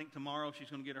 John's, and I think tomorrow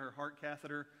she's going to get her heart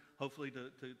catheter, hopefully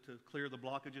to clear the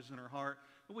blockages in her heart.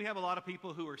 But we have a lot of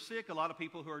people who are sick, a lot of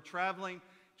people who are traveling.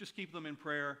 Just keep them in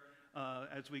prayer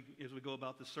as we go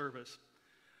about the service.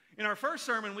 In our first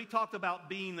sermon, we talked about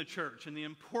being the church and the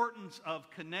importance of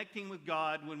connecting with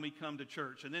God when we come to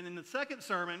church. And then in the second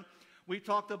sermon, we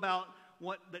talked about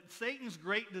that Satan's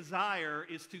great desire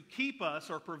is to keep us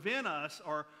or prevent us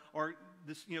or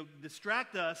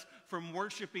distract us from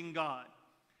worshiping God.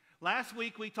 Last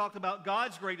week we talked about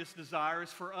God's greatest desire is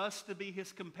for us to be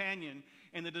his companion.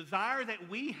 And the desire that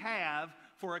we have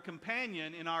for a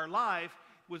companion in our life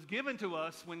was given to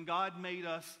us when God made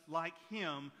us like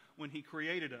him when he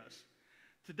created us.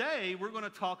 Today we're going to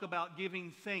talk about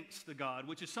giving thanks to God,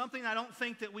 which is something I don't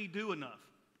think that we do enough.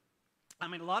 A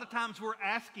lot of times we're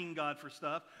asking God for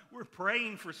stuff. We're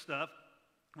praying for stuff.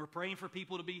 We're praying for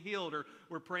people to be healed, or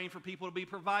we're praying for people to be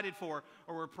provided for,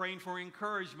 or we're praying for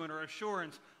encouragement or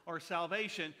assurance or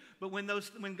salvation. But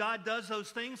when God does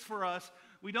those things for us,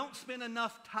 we don't spend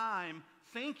enough time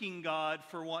thanking God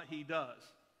for what he does.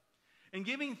 And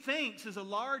giving thanks is a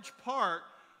large part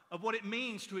of what it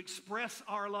means to express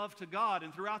our love to God.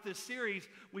 And throughout this series,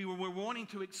 we were wanting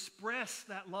to express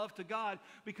that love to God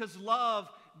because love,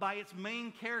 by its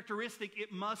main characteristic,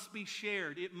 it must be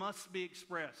shared. It must be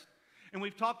expressed. And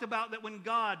we've talked about that when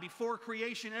God, before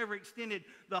creation ever extended,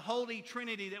 the Holy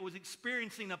Trinity that was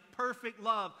experiencing a perfect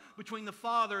love between the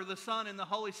Father, the Son, and the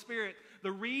Holy Spirit,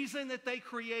 the reason that they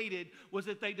created was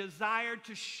that they desired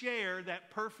to share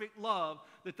that perfect love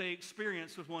that they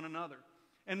experienced with one another.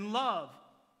 And love,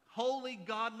 holy,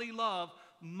 godly love,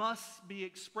 must be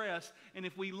expressed. And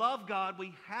if we love God,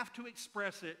 we have to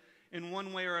express it in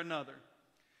one way or another.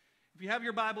 If you have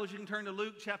your Bibles, you can turn to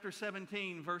Luke chapter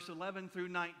 17, verse 11 through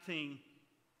 19.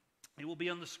 It will be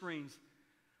on the screens.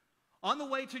 On the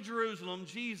way to Jerusalem,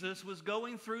 Jesus was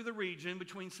going through the region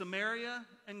between Samaria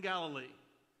and Galilee.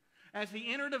 As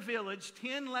he entered a village,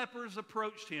 10 lepers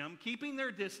approached him. Keeping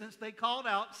their distance, they called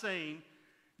out, saying,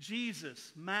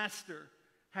 "Jesus, Master,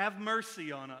 have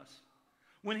mercy on us."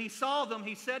 When he saw them,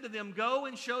 he said to them, "Go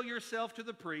and show yourself to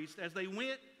the priest." As they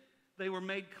went, they were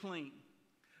made clean.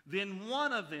 Then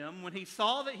one of them, when he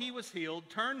saw that he was healed,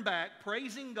 turned back,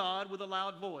 praising God with a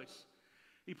loud voice.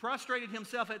 He prostrated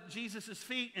himself at Jesus'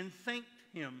 feet and thanked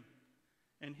him,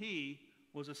 and he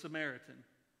was a Samaritan.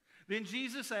 Then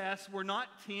Jesus asked, "Were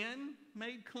not 10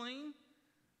 made clean?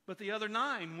 But the other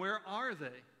 9, where are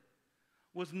they?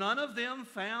 Was none of them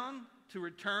found to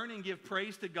return and give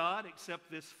praise to God except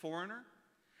this foreigner?"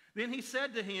 Then he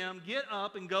said to him, "Get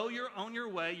up and go on your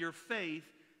way. Your faith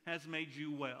has made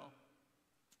you well."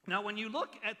 Now, when you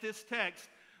look at this text,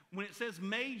 when it says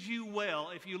 "made you well,"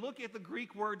 if you look at the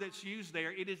Greek word that's used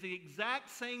there, it is the exact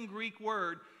same Greek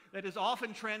word that is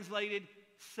often translated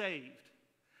saved.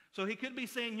 So he could be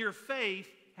saying your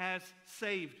faith has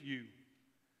saved you.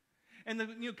 And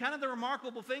kind of the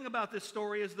remarkable thing about this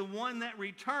story is the one that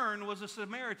returned was a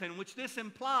Samaritan, which this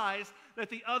implies that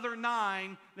the other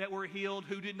 9 that were healed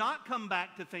who did not come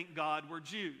back to thank God were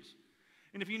Jews.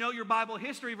 And if you know your Bible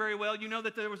history very well, you know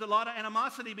that there was a lot of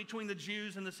animosity between the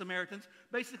Jews and the Samaritans.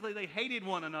 Basically, they hated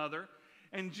one another.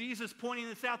 And Jesus pointing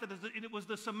this out, that it was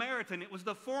the Samaritan, it was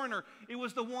the foreigner, it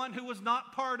was the one who was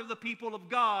not part of the people of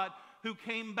God who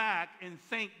came back and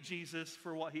thanked Jesus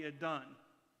for what he had done.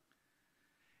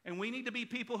 And we need to be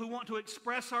people who want to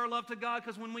express our love to God,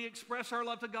 because when we express our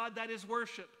love to God, that is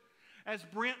worship. As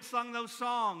Brent sung those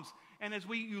songs, and as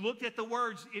you looked at the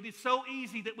words, it is so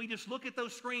easy that we just look at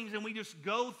those screens and we just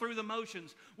go through the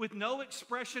motions with no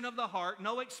expression of the heart,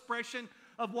 no expression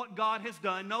of what God has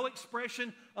done, no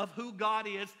expression of who God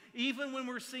is. Even when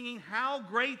we're singing "How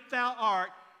Great Thou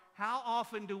Art," how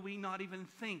often do we not even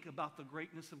think about the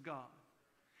greatness of God?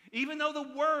 Even though the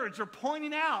words are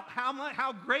pointing out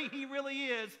how great he really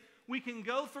is, we can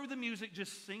go through the music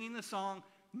just singing the song,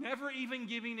 never even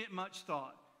giving it much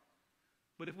thought.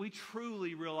 But if we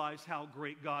truly realize how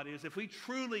great God is, if we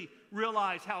truly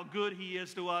realize how good he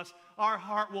is to us, our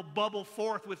heart will bubble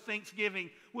forth with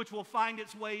thanksgiving, which will find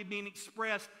its way being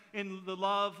expressed in the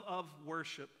love of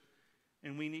worship.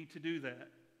 And we need to do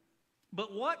that.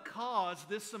 But what caused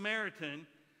this Samaritan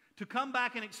to come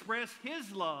back and express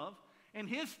his love and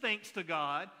his thanks to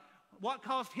God? What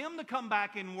caused him to come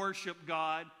back and worship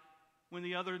God when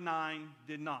the other 9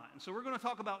 did not? And so we're going to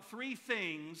talk about 3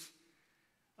 things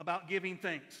about giving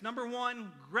thanks. Number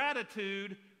 1,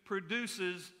 gratitude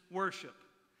produces worship.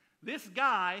 This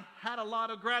guy had a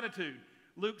lot of gratitude.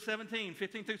 Luke 17,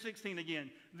 15 through 16 again.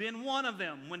 Then one of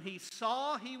them, when he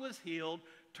saw he was healed,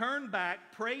 turned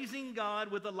back, praising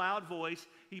God with a loud voice.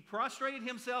 He prostrated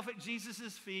himself at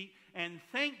Jesus' feet and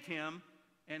thanked him,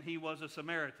 and he was a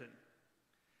Samaritan.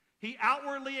 He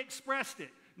outwardly expressed it.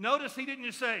 Notice he didn't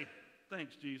just say,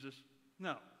 "Thanks, Jesus."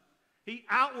 No. He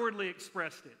outwardly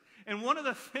expressed it. And one of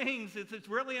the things that's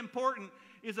really important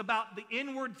is about the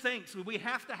inward thanks. We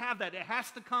have to have that. It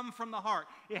has to come from the heart.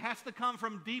 It has to come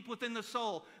from deep within the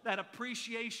soul, that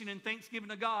appreciation and thanksgiving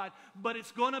to God. But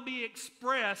it's going to be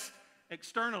expressed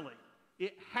externally.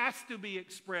 It has to be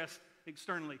expressed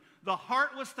externally. The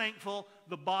heart was thankful,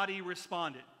 the body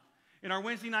responded. In our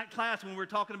Wednesday night class, when we were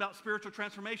talking about spiritual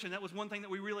transformation, that was one thing that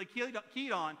we really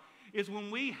keyed on, is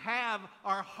when we have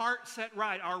our heart set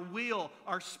right, our will,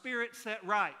 our spirit set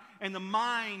right, and the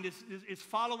mind is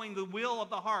following the will of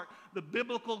the heart, the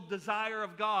biblical desire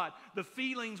of God, the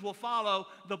feelings will follow,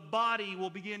 the body will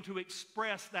begin to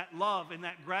express that love and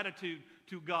that gratitude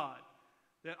to God.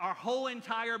 That our whole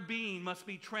entire being must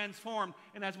be transformed,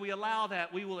 and as we allow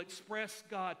that, we will express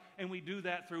God, and we do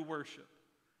that through worship.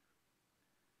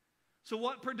 So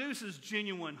what produces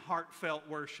genuine, heartfelt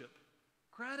worship?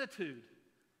 Gratitude.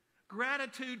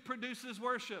 Gratitude produces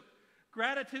worship.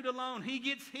 Gratitude alone. He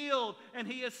gets healed, and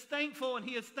he is thankful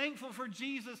for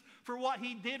Jesus for what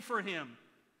he did for him.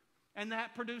 And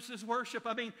that produces worship.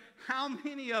 I mean, how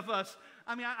many of us,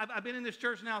 I've been in this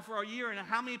church now for a year, and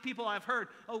how many people I've heard,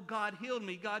 "Oh, God healed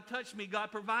me, God touched me,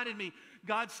 God provided me,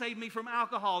 God saved me from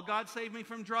alcohol, God saved me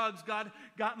from drugs, God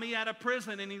got me out of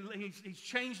prison, and he's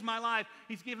changed my life,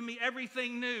 he's given me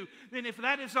everything new." Then if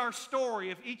that is our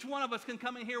story, if each one of us can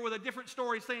come in here with a different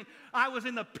story saying, "I was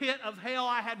in the pit of hell,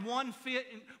 I had one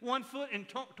foot in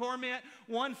torment,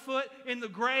 one foot in the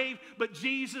grave, but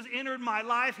Jesus entered my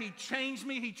life, he changed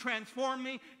me, he transformed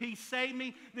me, he saved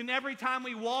me," then every time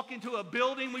we walk into a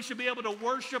building, we should be able to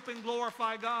worship and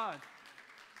glorify God.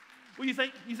 Well, you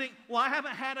think, well, I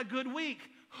haven't had a good week.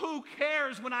 Who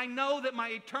cares when I know that my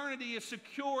eternity is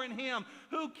secure in Him?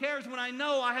 Who cares when I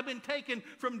know I have been taken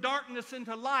from darkness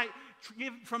into light,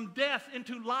 from death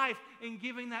into life, and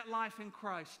giving that life in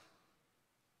Christ?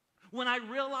 When I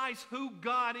realize who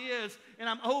God is and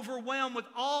I'm overwhelmed with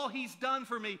all He's done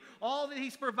for me, all that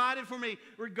He's provided for me,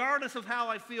 regardless of how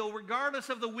I feel, regardless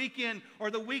of the weekend or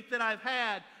the week that I've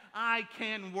had, I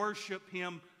can worship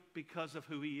Him because of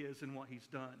who He is and what He's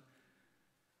done.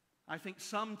 I think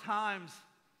sometimes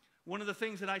one of the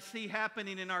things that I see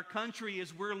happening in our country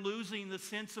is we're losing the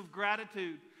sense of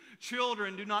gratitude.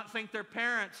 Children do not think their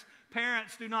parents.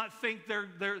 Parents do not think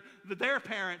their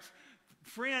parents.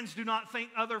 Friends do not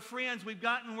think other friends. We've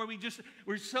gotten where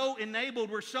we're so enabled,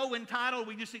 we're so entitled,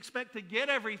 we just expect to get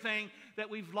everything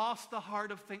that we've lost the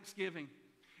heart of thanksgiving.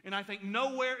 And I think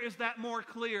nowhere is that more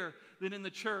clear than in the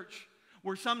church,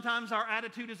 where sometimes our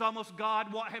attitude is almost,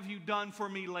 God, what have you done for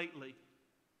me lately?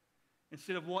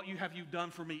 Instead of what have you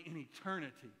done for me in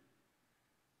eternity.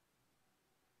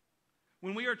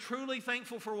 When we are truly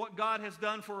thankful for what God has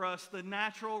done for us, the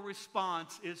natural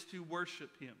response is to worship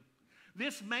Him.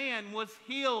 This man was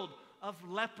healed of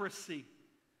leprosy.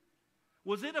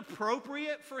 Was it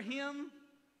appropriate for him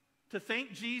to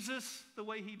thank Jesus the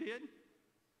way he did?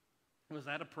 Was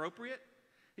that appropriate?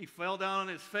 He fell down on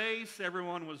his face.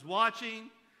 Everyone was watching.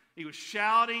 He was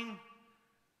shouting.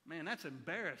 Man, that's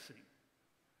embarrassing.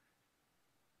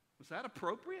 Was that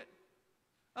appropriate?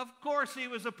 Of course he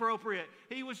was appropriate.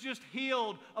 He was just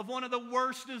healed of one of the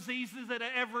worst diseases that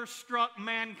ever struck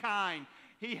mankind.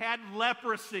 He had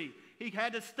leprosy. He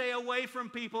had to stay away from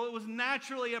people. It was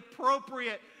naturally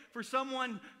appropriate for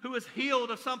someone who was healed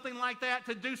of something like that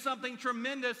to do something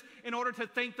tremendous in order to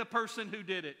thank the person who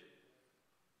did it.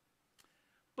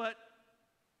 But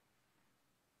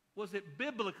was it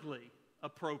biblically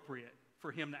appropriate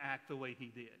for him to act the way he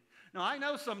did? Now, I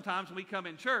know sometimes when we come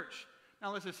in church,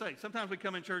 now let's just say, sometimes we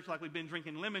come in church like we've been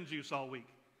drinking lemon juice all week.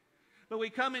 But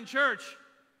we come in church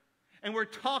and we're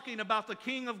talking about the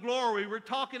King of Glory. We're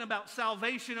talking about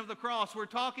salvation of the cross. We're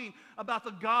talking about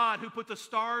the God who put the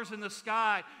stars in the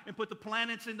sky and put the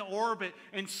planets into orbit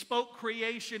and spoke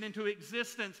creation into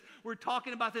existence. We're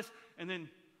talking about this, and then,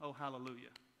 oh, hallelujah,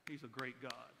 He's a great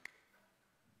God.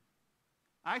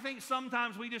 I think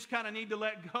sometimes we just kind of need to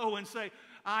let go and say,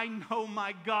 I know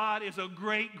my God is a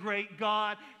great, great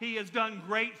God. He has done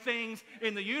great things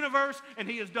in the universe, and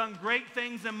He has done great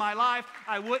things in my life.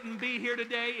 I wouldn't be here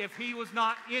today if He was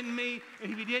not in me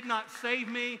and if He did not save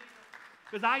me.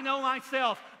 Because I know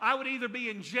myself, I would either be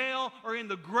in jail or in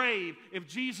the grave if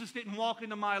Jesus didn't walk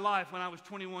into my life when I was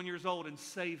 21 years old and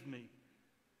save me.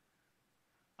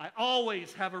 I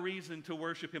always have a reason to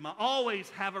worship Him. I always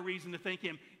have a reason to thank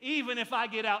Him, even if I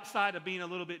get outside of being a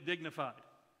little bit dignified.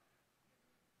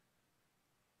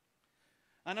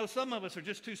 I know some of us are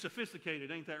just too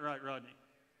sophisticated, ain't that right, Rodney?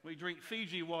 We drink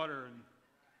Fiji water, and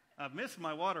I've missed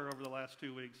my water over the last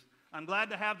 2 weeks. I'm glad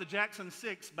to have the Jackson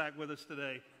 6 back with us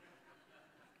today.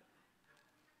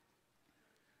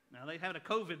 Now, they had a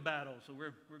COVID battle, so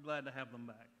we're glad to have them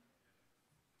back.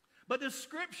 But does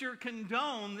Scripture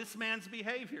condone this man's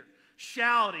behavior,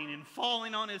 shouting and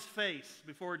falling on his face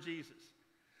before Jesus?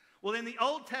 Well, in the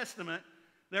Old Testament,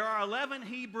 there are 11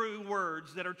 Hebrew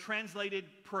words that are translated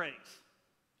praise.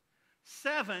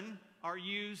 7 are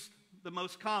used the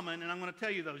most common, and I'm going to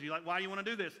tell you those. You're like, why do you want to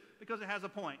do this? Because it has a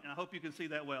point, and I hope you can see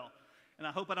that well. And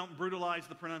I hope I don't brutalize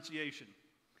the pronunciation.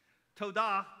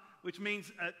 Todah, which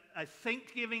means a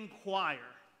thanksgiving choir.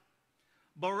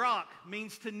 Barak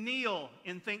means to kneel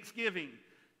in thanksgiving.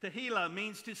 Tehillah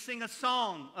means to sing a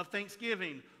song of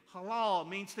thanksgiving. Halal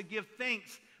means to give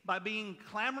thanks by being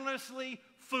clamorously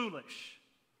foolish.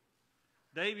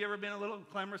 Dave, you ever been a little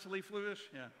clamorously foolish?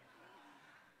 Yeah.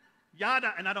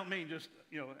 Yada, and I don't mean just,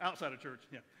 outside of church.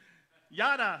 Yeah.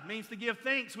 Yada means to give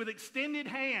thanks with extended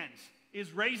hands.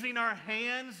 Is raising our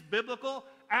hands biblical?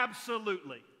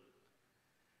 Absolutely.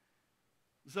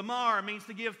 Zamar means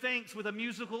to give thanks with a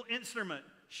musical instrument.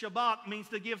 Shabach means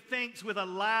to give thanks with a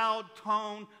loud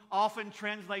tone, often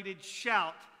translated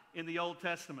shout in the Old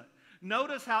Testament.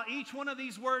 Notice how each one of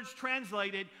these words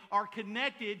translated are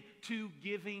connected to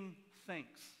giving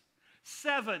thanks.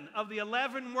 7 of the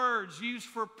 11 words used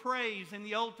for praise in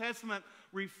the Old Testament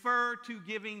refer to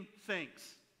giving thanks.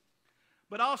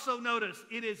 But also notice,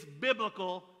 it is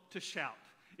biblical to shout.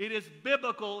 It is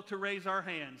biblical to raise our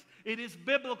hands. It is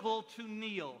biblical to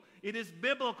kneel. It is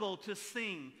biblical to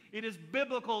sing. It is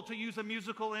biblical to use a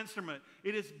musical instrument.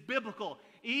 It is biblical.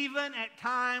 Even at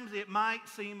times it might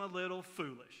seem a little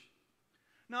foolish.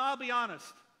 Now, I'll be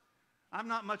honest. I'm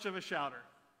not much of a shouter.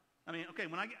 I mean, okay,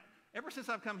 ever since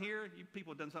I've come here, you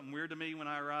people have done something weird to me when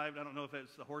I arrived. I don't know if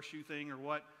it's the horseshoe thing or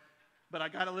what. but I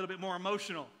got a little bit more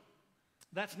emotional.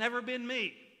 That's never been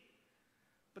me.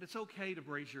 But it's okay to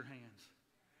raise your hands.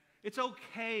 It's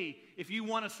okay if you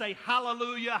want to say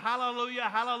hallelujah, hallelujah,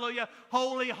 hallelujah.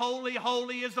 Holy, holy,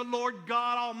 holy is the Lord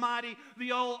God Almighty. The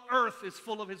whole earth is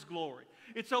full of His glory.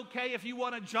 It's okay if you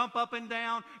want to jump up and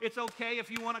down. It's okay if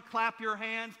you want to clap your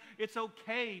hands. It's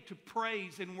okay to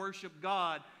praise and worship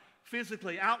God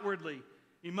physically, outwardly,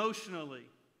 emotionally.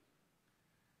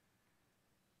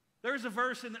 There's a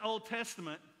verse in the Old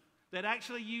Testament that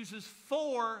actually uses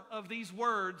 4 of these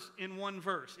words in one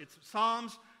verse. It's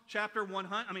Psalms chapter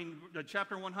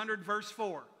 100, verse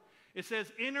 4. It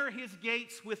says, enter His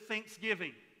gates with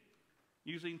thanksgiving,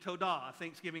 using Todah, a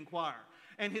thanksgiving choir,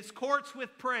 and His courts with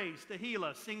praise,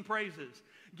 Tehillah, sing praises.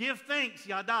 Give thanks,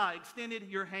 Yada, extended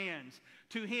your hands.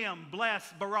 To Him,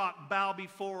 bless, Barak, bow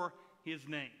before His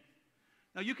name.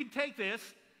 Now you can take this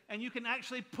and you can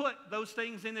actually put those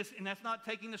things in this, and that's not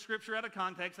taking the scripture out of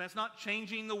context. That's not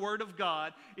changing the word of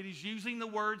God. It is using the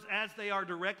words as they are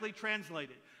directly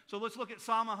translated. So let's look at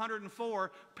Psalm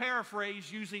 104,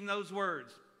 paraphrase using those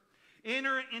words.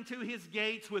 Enter into His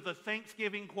gates with a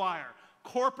thanksgiving choir,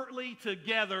 corporately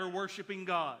together worshiping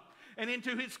God, and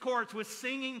into His courts with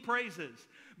singing praises.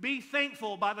 Be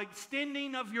thankful by the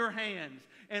extending of your hands,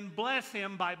 and bless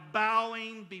Him by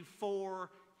bowing before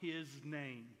His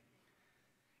name.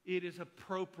 It is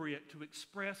appropriate to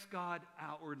express God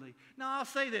outwardly. Now, I'll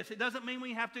say this. It doesn't mean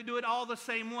we have to do it all the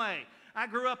same way. I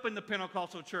grew up in the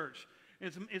Pentecostal church.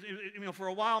 For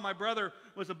a while, my brother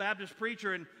was a Baptist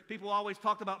preacher, and people always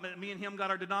talked about me and him got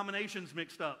our denominations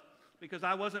mixed up because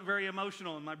I wasn't very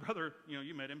emotional, and my brother,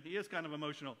 you met him. He is kind of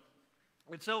emotional.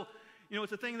 And so,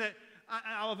 it's a thing that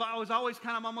I was always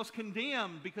kind of almost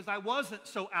condemned because I wasn't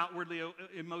so outwardly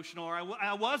emotional, or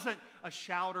I wasn't a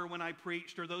shouter when I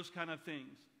preached, or those kind of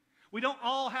things. We don't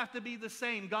all have to be the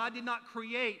same. God did not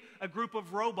create a group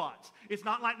of robots. It's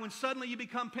not like when suddenly you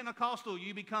become Pentecostal,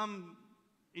 you become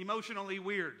emotionally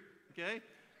weird, okay?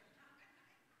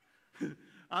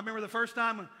 I remember the first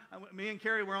time me and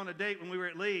Carrie were on a date when we were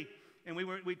at Lee, and we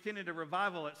attended a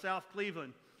revival at South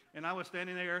Cleveland, and I was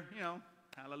standing there,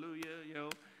 hallelujah,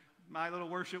 my little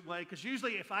worship way, because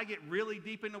usually if I get really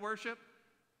deep into worship,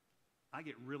 I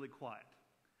get really quiet,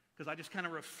 because I just kind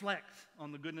of reflect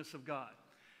on the goodness of God.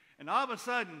 And all of a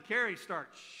sudden, Carrie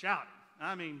starts shouting.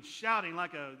 I mean, shouting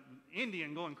like an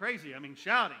Indian going crazy. I mean,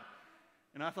 shouting.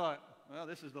 And I thought, well,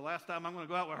 this is the last time I'm going to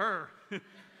go out with her.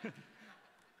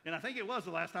 And I think it was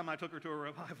the last time I took her to a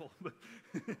revival.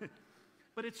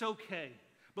 But it's okay.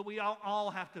 But we all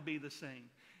have to be the same.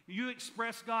 You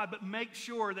express God, but make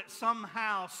sure that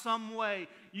somehow, some way,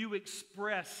 you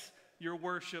express your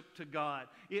worship to God.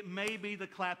 It may be the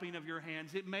clapping of your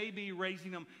hands. It may be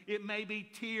raising them. It may be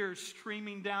tears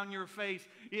streaming down your face.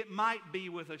 It might be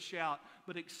with a shout,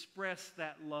 but express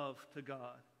that love to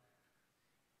God.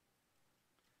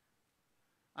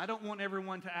 I don't want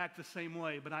everyone to act the same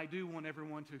way, but I do want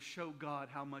everyone to show God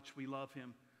how much we love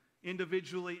Him,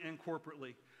 individually and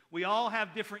corporately. We all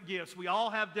have different gifts. We all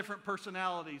have different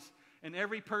personalities, and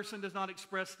every person does not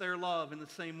express their love in the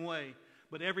same way,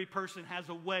 but every person has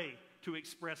a way to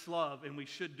express love, and we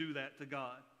should do that to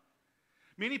God.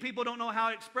 Many people don't know how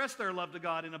to express their love to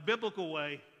God in a biblical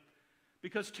way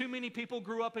because too many people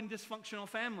grew up in dysfunctional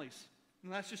families.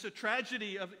 And that's just a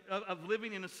tragedy of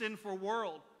living in a sinful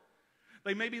world.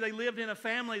 Maybe they lived in a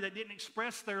family that didn't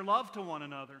express their love to one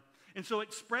another. And so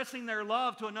expressing their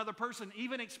love to another person,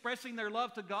 even expressing their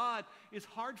love to God, is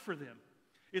hard for them.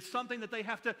 It's something that they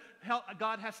have to help,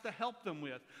 God has to help them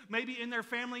with. Maybe in their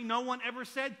family, no one ever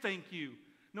said thank you.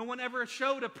 No one ever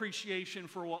showed appreciation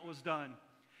for what was done.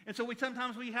 And so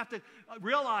sometimes we have to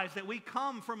realize that we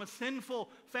come from a sinful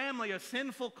family, a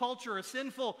sinful culture, a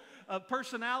sinful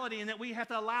personality, and that we have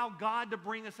to allow God to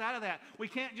bring us out of that. We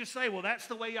can't just say, well, that's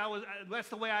the way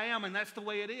I am, and that's the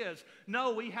way it is.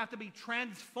 No, we have to be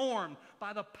transformed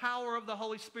by the power of the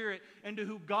Holy Spirit into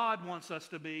who God wants us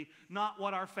to be, not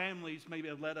what our families maybe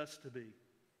have led us to be.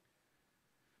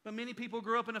 But many people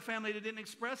grew up in a family that didn't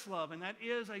express love, and that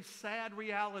is a sad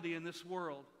reality in this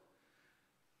world.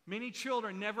 Many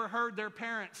children never heard their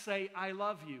parents say, I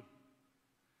love you.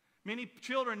 Many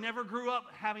children never grew up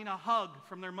having a hug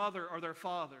from their mother or their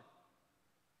father.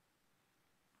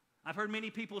 I've heard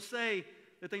many people say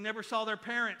that they never saw their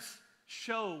parents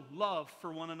show love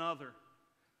for one another.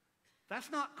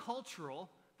 That's not cultural,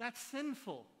 that's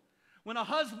sinful. When a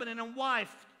husband and a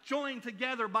wife joined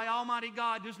together by Almighty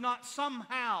God does not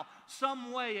somehow,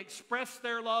 some way express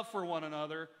their love for one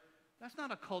another, that's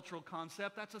not a cultural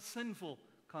concept, that's a sinful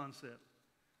concept.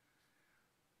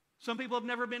 Some people have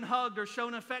never been hugged or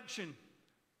shown affection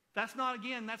That's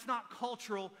not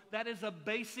cultural. That is a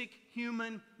basic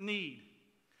human need.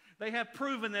 They have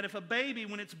proven that if a baby,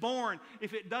 when it's born,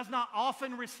 if it does not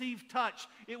often receive touch,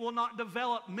 it will not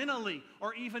develop mentally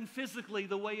or even physically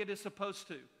the way it is supposed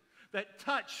to. That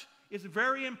touch is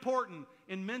very important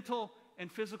in mental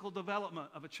and physical development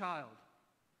of a child.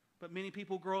 But many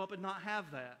people grow up and not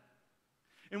have that.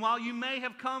 And while you may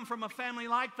have come from a family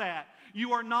like that,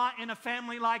 you are not in a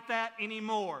family like that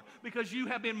anymore, because you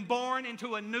have been born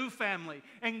into a new family,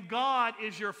 and God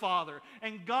is your Father,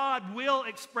 and God will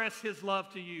express His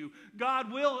love to you.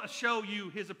 God will show you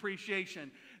His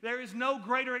appreciation. There is no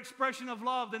greater expression of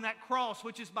love than that cross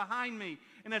which is behind me.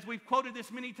 And as we've quoted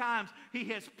this many times, He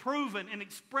has proven and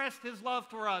expressed His love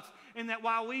for us, in that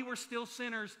while we were still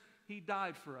sinners, He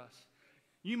died for us.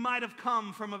 You might have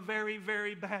come from a very,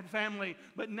 very bad family,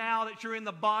 but now that you're in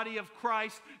the body of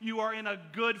Christ, you are in a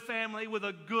good family with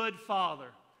a good Father.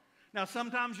 Now,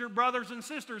 sometimes your brothers and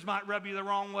sisters might rub you the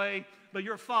wrong way, but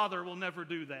your Father will never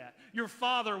do that. Your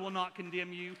Father will not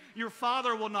condemn you. Your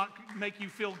Father will not make you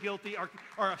feel guilty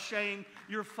or ashamed.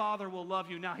 Your Father will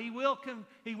love you. Now, He will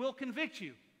convict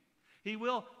you. He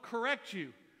will correct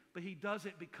you, but He does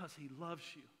it because He loves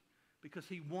you, because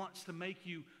He wants to make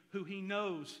you who He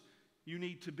knows you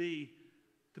need to be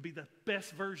the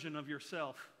best version of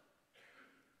yourself.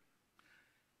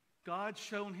 God's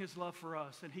shown His love for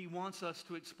us, and He wants us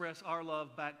to express our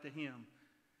love back to Him.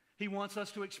 He wants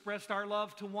us to express our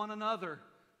love to one another,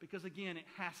 because again, it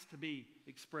has to be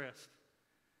expressed.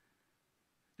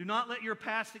 Do not let your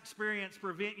past experience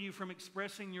prevent you from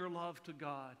expressing your love to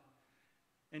God,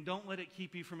 and don't let it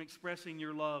keep you from expressing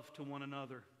your love to one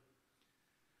another.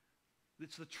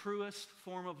 It's the truest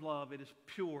form of love. It is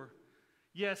pure.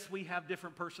 Yes, we have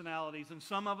different personalities, and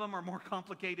some of them are more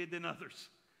complicated than others.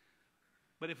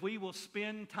 But if we will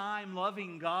spend time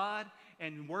loving God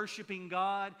and worshiping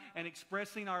God and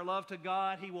expressing our love to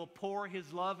God, He will pour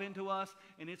His love into us,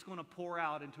 and it's going to pour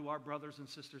out into our brothers and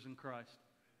sisters in Christ.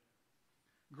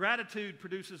 Gratitude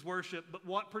produces worship, but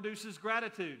what produces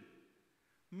gratitude?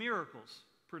 Miracles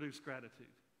produce gratitude.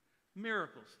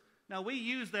 Miracles. Now, we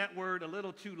use that word a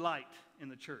little too light in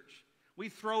the church. We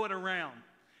throw it around.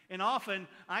 And often,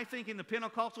 I think in the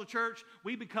Pentecostal church,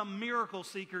 we become miracle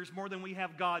seekers more than we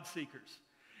have God seekers.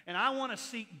 And I want to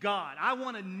seek God. I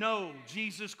want to know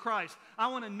Jesus Christ. I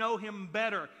want to know Him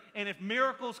better. And if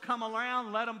miracles come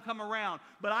around, let them come around.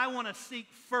 But I want to seek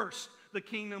first the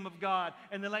kingdom of God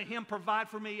and then let Him provide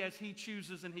for me as He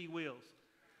chooses and He wills.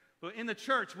 But in the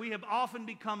church, we have often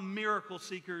become miracle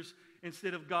seekers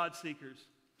instead of God seekers.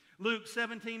 Luke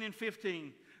 17 and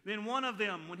 15. Then one of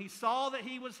them, when he saw that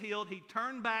he was healed, he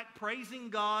turned back, praising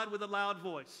God with a loud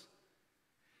voice.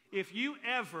 If you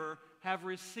ever have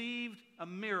received a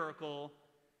miracle,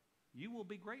 you will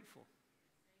be grateful.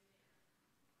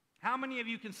 How many of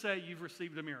you can say you've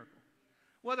received a miracle?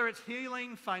 Whether it's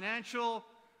healing, financial,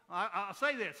 I'll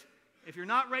say this. If you're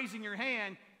not raising your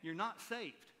hand, you're not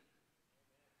saved.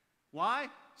 Why?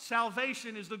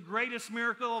 Salvation is the greatest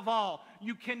miracle of all.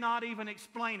 You cannot even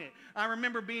explain it. I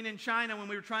remember being in China when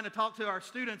we were trying to talk to our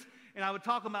students, and I would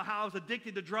talk about how I was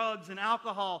addicted to drugs and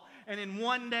alcohol, and in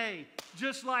one day,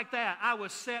 just like that, I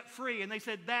was set free. And they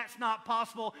said, that's not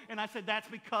possible. And I said, that's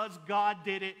because God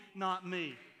did it, not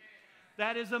me.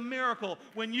 That is a miracle.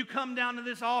 When you come down to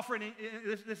this offering,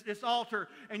 this altar,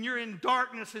 and you're in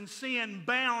darkness and sin,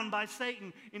 bound by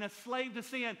Satan, and a slave to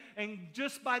sin, and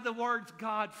just by the words,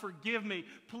 God, forgive me,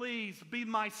 please be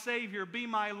my Savior, be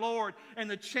my Lord, and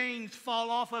the chains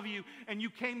fall off of you, and you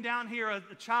came down here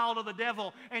a child of the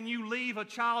devil, and you leave a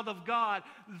child of God,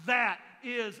 that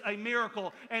is a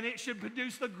miracle, and it should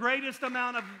produce the greatest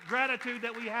amount of gratitude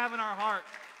that we have in our heart.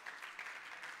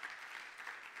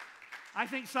 I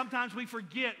think sometimes we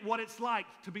forget what it's like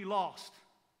to be lost.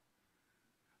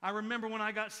 I remember when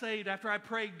I got saved, after I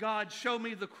prayed, God, show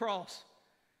me the cross.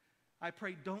 I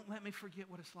prayed, don't let me forget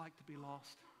what it's like to be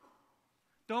lost.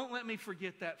 Don't let me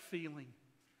forget that feeling,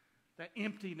 that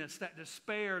emptiness, that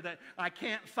despair, that I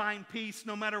can't find peace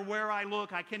no matter where I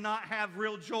look. I cannot have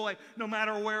real joy no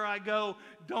matter where I go.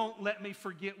 Don't let me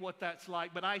forget what that's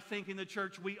like. But I think in the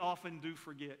church we often do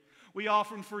forget. We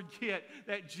often forget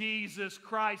that Jesus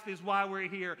Christ is why we're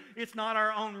here. It's not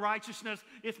our own righteousness.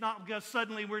 It's not because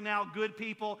suddenly we're now good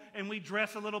people and we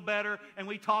dress a little better and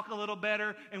we talk a little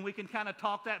better and we can kind of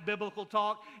talk that biblical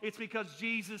talk. It's because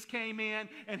Jesus came in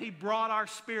and He brought our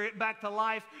spirit back to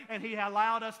life, and He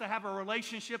allowed us to have a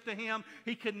relationship to Him.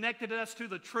 He connected us to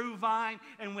the true vine,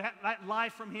 and that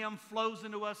life from Him flows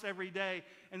into us every day.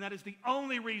 And that is the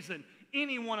only reason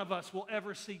any one of us will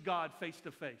ever see God face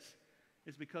to face.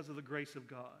 Is because of the grace of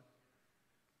God.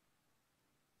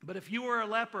 But if you were a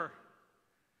leper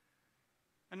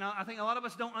And now I think a lot of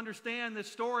us don't understand this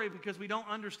story because we don't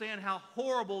understand how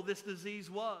horrible this disease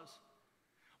was.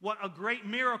 What a great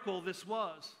miracle this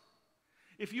was.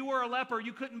 If you were a leper,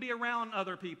 you couldn't be around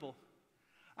other people.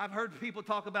 I've heard people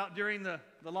talk about during the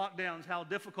lockdowns how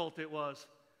difficult it was.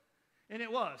 And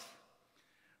it was.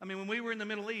 I mean, when we were in the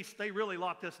Middle East, they really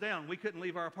locked us down. We couldn't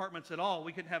leave our apartments at all.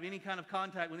 We couldn't have any kind of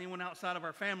contact with anyone outside of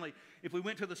our family. If we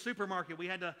went to the supermarket, we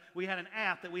had an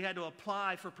app that we had to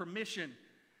apply for permission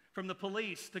from the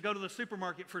police to go to the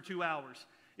supermarket for 2 hours.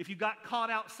 If you got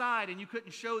caught outside and you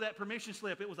couldn't show that permission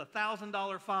slip, it was a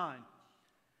 $1,000 fine.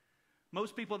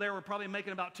 Most people there were probably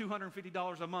making about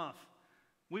 $250 a month.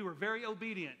 We were very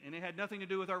obedient, and it had nothing to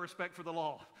do with our respect for the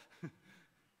law.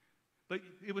 But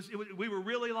we were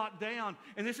really locked down.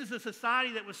 And this is a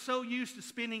society that was so used to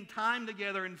spending time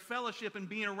together and fellowship and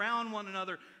being around one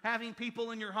another, having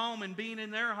people in your home and being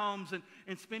in their homes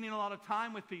and spending a lot of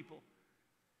time with people.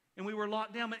 And we were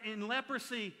locked down. But in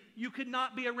leprosy, you could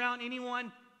not be around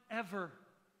anyone ever.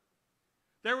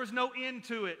 There was no end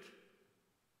to it.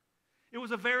 It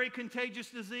was a very contagious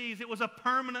disease. It was a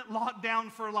permanent lockdown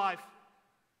for life.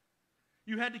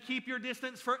 You had to keep your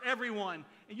distance for everyone,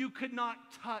 and you could not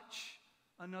touch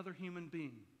another human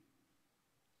being.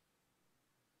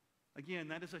 Again,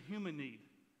 that is a human need,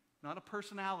 not a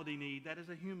personality need. That is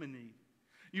a human need.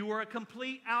 You were a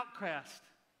complete outcast.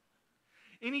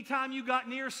 Anytime you got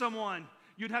near someone,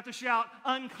 you'd have to shout,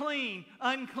 "Unclean,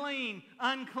 unclean,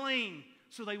 unclean,"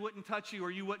 so they wouldn't touch you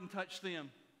or you wouldn't touch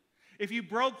them. If you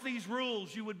broke these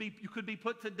rules, you could be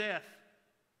put to death.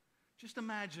 Just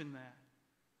imagine that.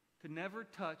 To never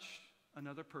touch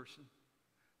another person,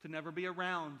 to never be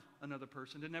around another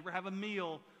person, to never have a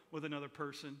meal with another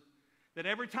person, that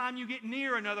every time you get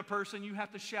near another person, you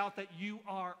have to shout that you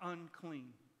are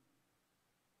unclean.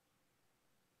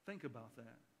 Think about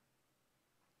that.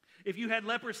 If you had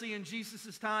leprosy in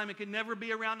Jesus' time and could never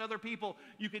be around other people,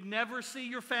 you could never see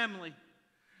your family,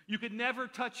 you could never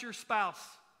touch your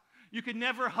spouse, you could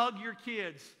never hug your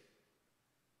kids.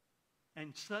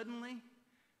 And suddenly,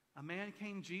 a man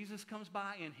came, Jesus comes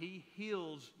by, and he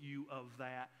heals you of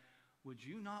that. Would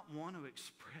you not want to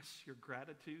express your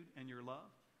gratitude and your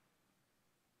love?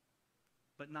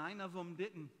 But 9 of them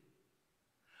didn't.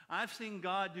 I've seen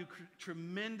God do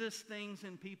tremendous things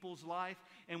in people's life,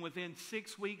 and within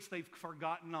 6 weeks, they've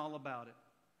forgotten all about it.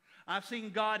 I've seen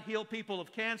God heal people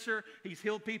of cancer. He's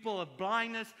healed people of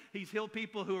blindness. He's healed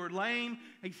people who are lame.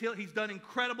 He's done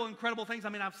incredible, incredible things. I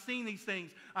mean, I've seen these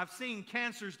things. I've seen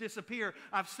cancers disappear.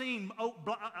 I've seen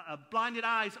blinded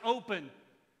eyes open.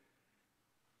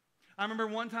 I remember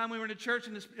one time we were in a church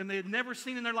and they had never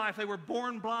seen in their life. They were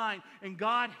born blind, and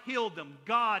God healed them.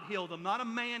 God healed them. Not a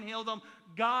man healed them.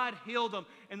 God healed them.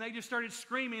 And they just started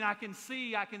screaming, "I can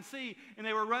see, I can see." And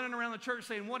they were running around the church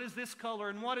saying, "What is this color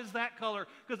and what is that color?"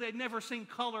 Because they had never seen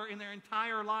color in their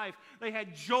entire life. They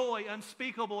had joy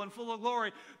unspeakable and full of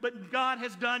glory. But God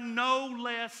has done no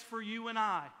less for you and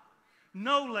I.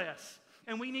 No less.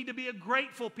 And we need to be a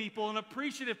grateful people, an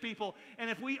appreciative people. And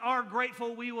if we are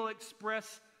grateful, we will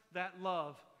express that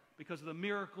love because of the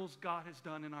miracles God has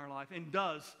done in our life and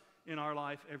does in our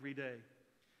life every day.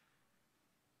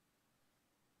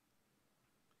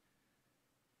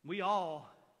 We all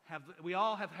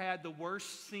have had the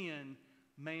worst sin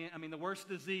the worst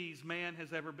disease man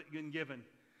has ever been given.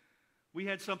 We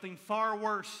had something far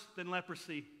worse than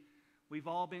leprosy. We've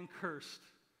all been cursed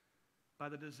by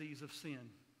the disease of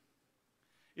sin.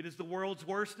 It is the world's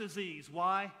worst disease.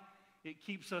 Why? It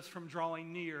keeps us from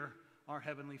drawing near our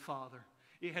Heavenly Father.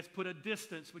 It has put a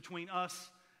distance between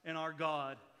us and our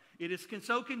God. It is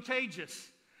so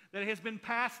contagious that it has been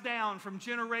passed down from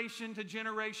generation to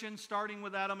generation, starting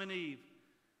with Adam and Eve.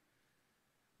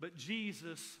 But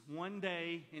Jesus, one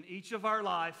day in each of our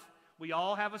life, we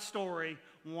all have a story.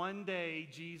 One day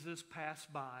Jesus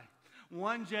passed by.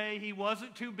 One day he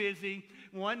wasn't too busy.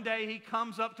 One day he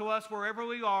comes up to us wherever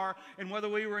we are, and whether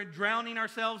we were drowning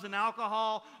ourselves in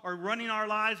alcohol or running our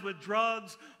lives with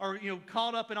drugs or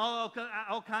caught up in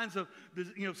all kinds of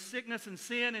sickness and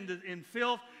sin and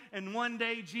filth, and one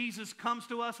day Jesus comes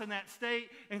to us in that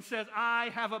state and says, "I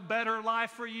have a better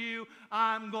life for you.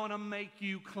 I'm going to make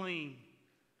you clean."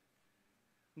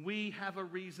 We have a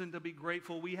reason to be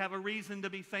grateful. We have a reason to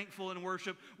be thankful and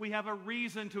worship. We have a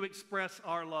reason to express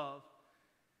our love.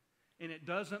 And it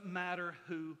doesn't matter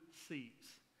who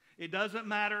sees. It doesn't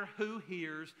matter who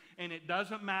hears. And it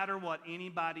doesn't matter what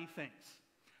anybody thinks.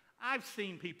 I've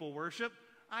seen people worship.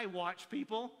 I watch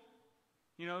people.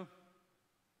 Are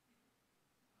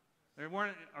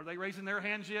they raising their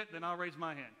hands yet? Then I'll raise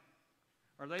my hand.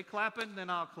 Are they clapping? Then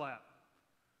I'll clap.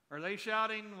 Are they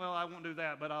shouting? Well, I won't do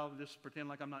that, but I'll just pretend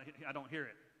like I don't hear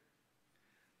it.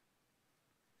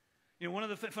 You know, one of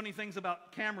the funny things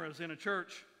about cameras in a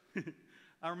church,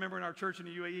 I remember in our church in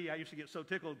the UAE, I used to get so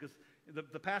tickled because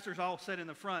the pastors all sat in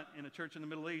the front in a church in the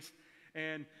Middle East.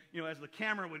 And, you know, as the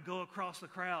camera would go across the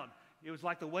crowd, it was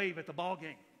like the wave at the ball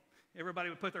game. Everybody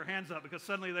would put their hands up because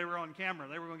suddenly they were on camera.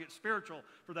 They were going to get spiritual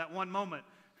for that one moment.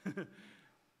 But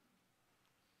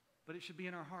it should be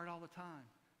in our heart all the time.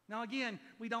 Now again,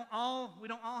 we don't all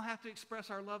have to express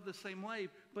our love the same way,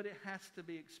 but it has to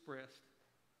be expressed.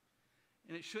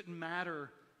 And it shouldn't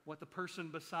matter what the person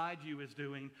beside you is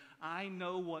doing. I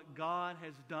know what God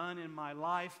has done in my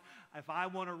life. If I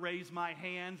want to raise my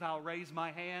hands, I'll raise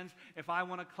my hands. If I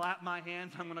want to clap my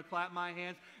hands, I'm going to clap my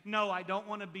hands. No, I don't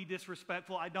want to be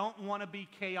disrespectful. I don't want to be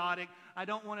chaotic. I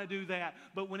don't want to do that.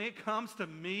 But when it comes to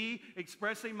me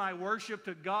expressing my worship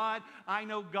to God, I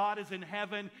know God is in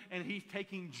heaven and He's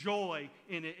taking joy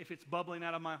in it if it's bubbling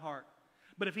out of my heart.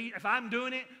 But if I'm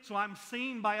doing it so I'm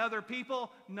seen by other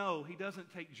people, no, He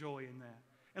doesn't take joy in that.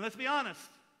 And let's be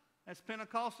honest, as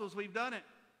Pentecostals, we've done it.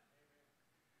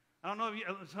 I don't know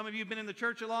if some of you have been in the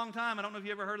church a long time. I don't know if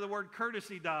you ever heard of the word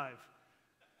courtesy dive.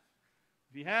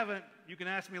 If you haven't, you can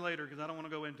ask me later because I don't want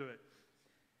to go into it.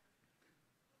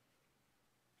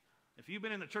 If you've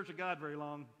been in the Church of God very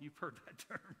long, you've heard that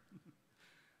term.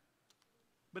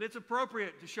 But it's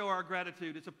appropriate to show our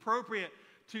gratitude. It's appropriate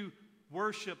to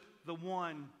worship the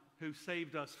one who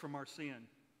saved us from our sin.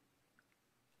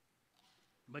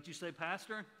 But you say,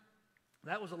 Pastor,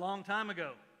 that was a long time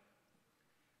ago.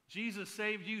 Jesus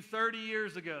saved you 30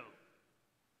 years ago.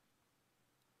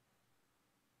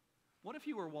 What if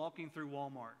you were walking through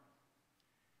Walmart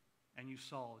and you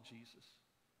saw Jesus?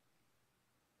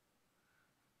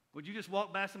 Would you just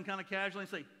walk past him kind of casually and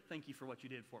say, thank you for what you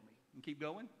did for me, and keep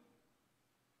going?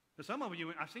 Because some of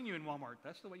you, I've seen you in Walmart.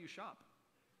 That's the way you shop.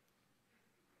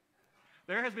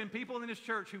 There has been people in this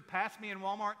church who passed me in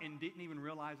Walmart and didn't even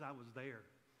realize I was there.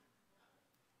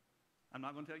 I'm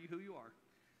not going to tell you who you are.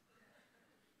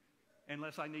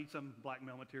 Unless I need some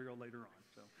blackmail material later on.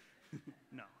 So,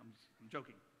 no, I'm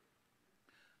joking.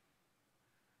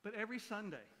 But every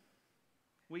Sunday,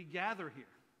 we gather here.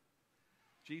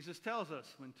 Jesus tells us,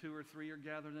 when 2 or 3 are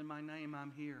gathered in my name,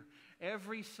 I'm here.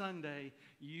 Every Sunday,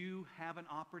 you have an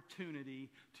opportunity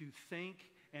to think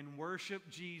and worship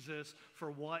Jesus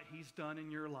for what He's done in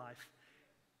your life.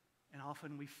 And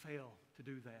often we fail to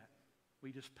do that.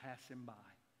 We just pass Him by.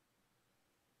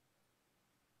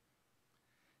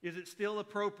 Is it still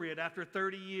appropriate after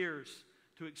 30 years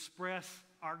to express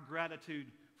our gratitude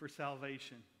for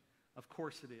salvation? Of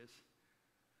course it is.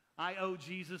 I owe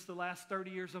Jesus the last 30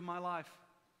 years of my life,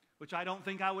 which I don't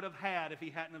think I would have had if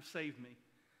He hadn't have saved me.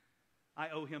 I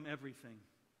owe Him everything.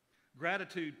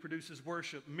 Gratitude produces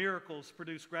worship. Miracles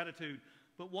produce gratitude.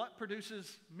 But what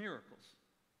produces miracles?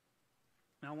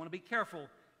 Now I want to be careful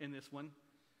in this one.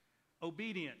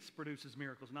 Obedience produces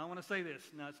miracles. Now I want to say this.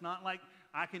 Now it's not like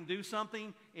I can do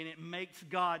something and it makes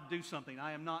God do something.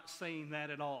 I am not saying that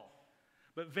at all.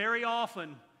 But very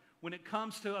often when it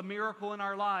comes to a miracle in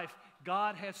our life,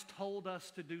 God has told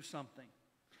us to do something.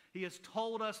 He has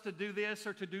told us to do this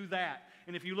or to do that.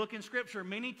 And if you look in Scripture,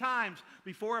 many times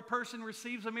before a person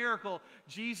receives a miracle,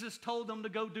 Jesus told them to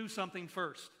go do something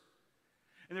first.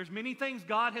 And there's many things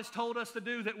God has told us to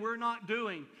do that we're not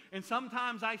doing. And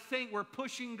sometimes I think we're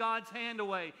pushing God's hand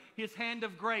away, His hand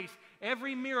of grace.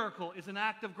 Every miracle is an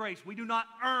act of grace. We do not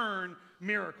earn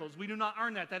miracles. We do not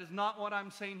earn that. That is not what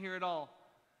I'm saying here at all.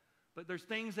 But there's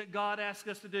things that God asks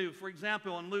us to do. For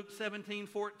example, in Luke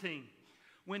 17:14,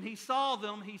 when He saw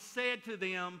them, He said to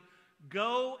them,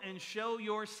 go and show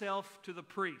yourself to the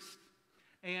priest.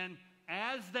 And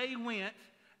as they went,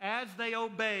 as they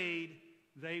obeyed,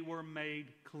 they were made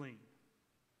clean.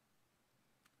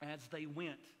 As they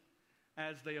went,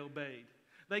 as they obeyed.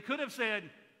 They could have said,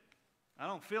 I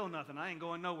don't feel nothing. I ain't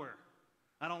going nowhere.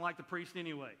 I don't like the priest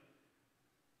anyway.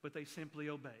 But they simply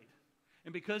obeyed.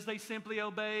 And because they simply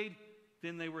obeyed,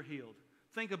 then they were healed.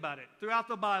 Think about it. Throughout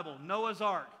the Bible, Noah's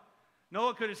Ark.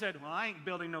 Noah could have said, well, I ain't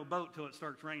building no boat till it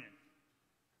starts raining.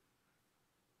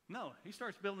 No, he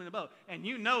starts building a boat. And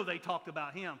you know they talked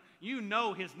about him. You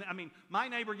know my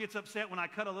neighbor gets upset when I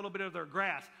cut a little bit of their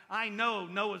grass. I know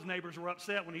Noah's neighbors were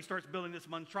upset when he starts building this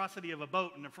monstrosity of a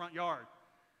boat in the front yard.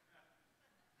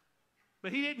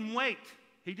 But he didn't wait.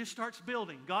 He just starts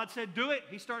building. God said, do it.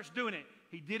 He starts doing it.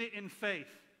 He did it in faith.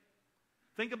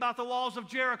 Think about the walls of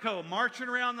Jericho, marching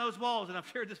around those walls. And I've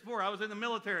shared this before. I was in the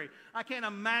military. I can't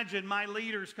imagine my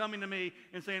leaders coming to me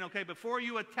and saying, okay, before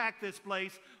you attack this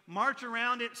place, march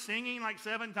around it singing like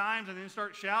 7 times and then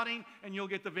start shouting and you'll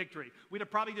get the victory. We'd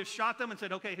have probably just shot them and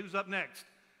said, okay, who's up next?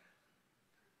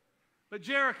 But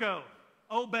Jericho,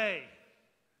 obey.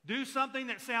 Do something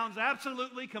that sounds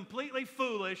absolutely, completely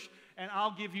foolish, and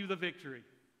I'll give you the victory.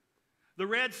 The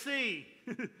Red Sea.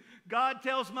 God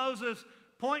tells Moses,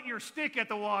 point your stick at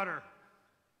the water.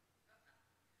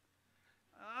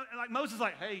 Like Moses is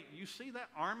like, hey, you see that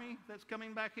army that's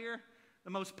coming back here?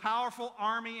 The most powerful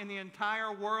army in the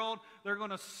entire world. They're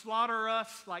going to slaughter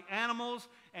us like animals,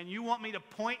 and you want me to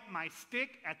point my stick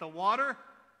at the water?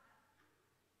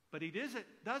 But he does it.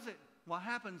 What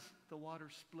happens? The water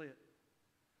split.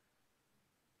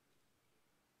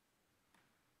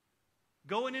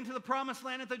 Going into the promised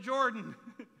land at the Jordan.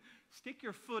 Stick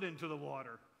your foot into the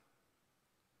water.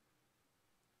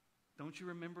 Don't you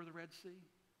remember the Red Sea?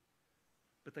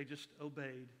 But they just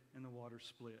obeyed and the water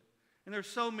split. And there's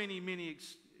so many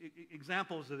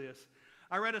examples of this.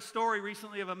 I read a story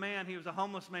recently of a man. He was a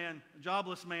homeless man, a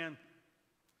jobless man.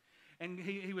 And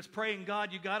he was praying,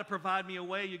 God, you got to provide me a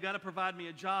way. You got to provide me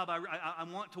a job. I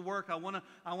want to work. I want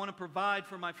to provide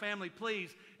for my family,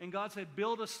 please. And God said,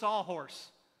 build a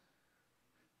sawhorse.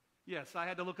 Yes, I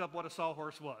had to look up what a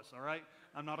sawhorse was, all right?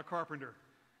 I'm not a carpenter.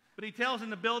 But he tells him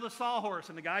to build a sawhorse,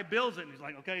 and the guy builds it. And he's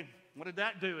like, okay, what did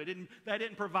that do? That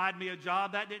didn't provide me a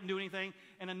job. That didn't do anything.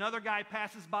 And another guy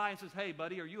passes by and says, hey,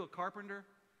 buddy, are you a carpenter?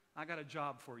 I got a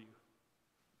job for you.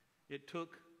 It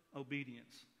took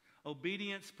obedience.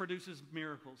 Obedience produces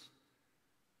miracles.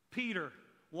 Peter,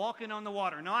 walking on the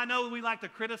water. Now, I know we like to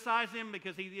criticize him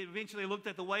because he eventually looked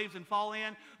at the waves and fall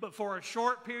in, but for a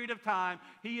short period of time,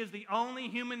 he is the only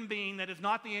human being that is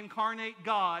not the incarnate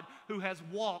God who has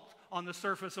walked on the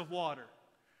surface of water.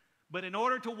 But in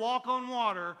order to walk on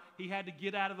water, he had to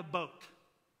get out of the boat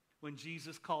when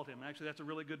Jesus called him. Actually, that's a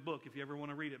really good book if you ever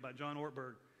want to read it, by John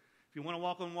Ortberg. If you want to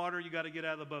walk on water, you got to get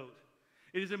out of the boat.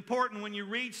 It is important when you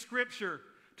read Scripture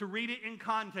to read it in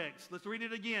context. Let's read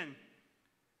it again.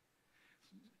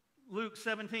 Luke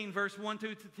 17, verse 1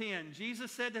 to 10.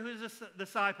 Jesus said to his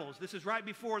disciples, this is right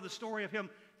before the story of him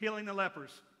healing the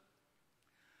lepers,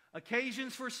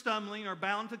 occasions for stumbling are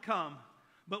bound to come,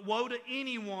 but woe to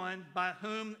anyone by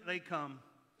whom they come.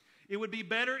 It would be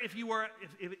better if you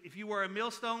were a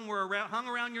millstone hung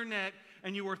around your neck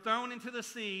and you were thrown into the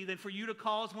sea than for you to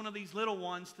cause one of these little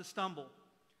ones to stumble.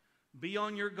 Be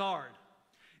on your guard.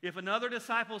 If another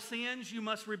disciple sins, you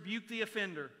must rebuke the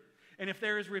offender. And if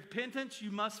there is repentance,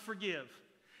 you must forgive.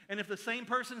 And if the same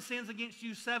person sins against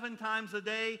you 7 times a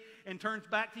day and turns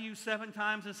back to you 7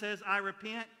 times and says, I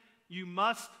repent, you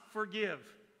must forgive.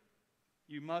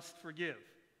 You must forgive.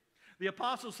 The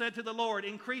apostle said to the Lord,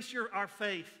 increase our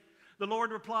faith. The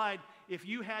Lord replied, if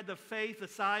you had the faith the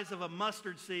size of a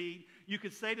mustard seed, you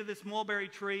could say to this mulberry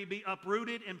tree, be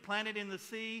uprooted and planted in the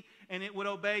sea, and it would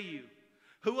obey you.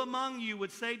 Who among you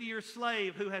would say to your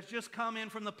slave who has just come in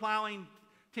from the plowing,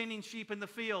 tending sheep in the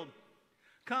field,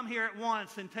 come here at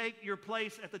once and take your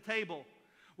place at the table?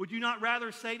 Would you not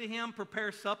rather say to him,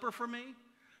 prepare supper for me?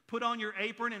 Put on your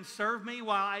apron and serve me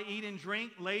while I eat and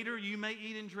drink. Later you may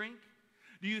eat and drink.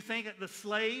 Do you think the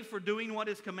slave for doing what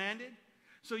is commanded?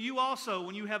 So you also,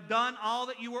 when you have done all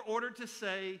that you were ordered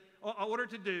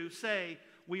to do, say,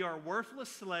 we are worthless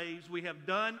slaves. We have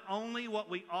done only what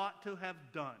we ought to have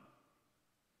done.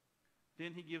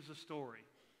 Then he gives a story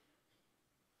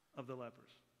of the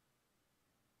lepers.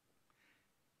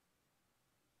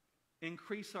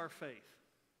 Increase our faith.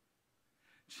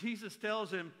 Jesus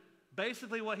tells him,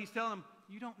 basically what he's telling him,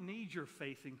 you don't need your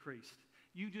faith increased.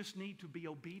 You just need to be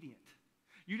obedient.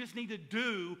 You just need to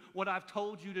do what I've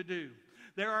told you to do.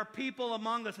 There are people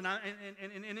among us, and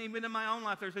even in my own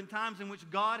life, there's been times in which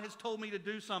God has told me to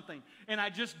do something, and I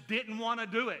just didn't want to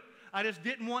do it. I just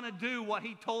didn't want to do what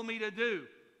he told me to do.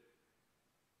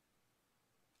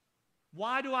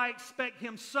 Why do I expect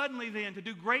him suddenly then to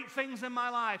do great things in my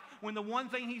life when the one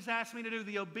thing he's asked me to do,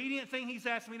 the obedient thing he's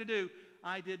asked me to do,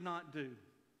 I did not do?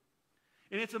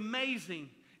 And it's amazing.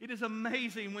 It is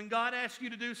amazing when God asks you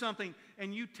to do something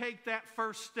and you take that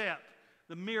first step,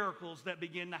 the miracles that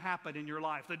begin to happen in your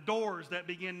life, the doors that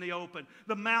begin to open,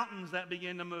 the mountains that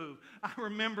begin to move. I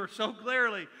remember so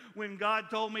clearly when God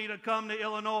told me to come to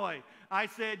Illinois. I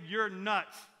said, you're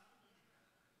nuts.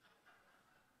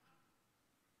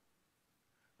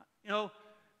 You know,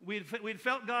 we'd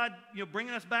felt God,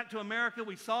 bringing us back to America.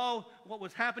 We saw what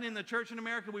was happening in the church in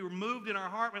America. We were moved in our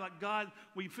heart. We're like, God,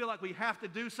 we feel like we have to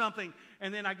do something.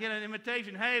 And then I get an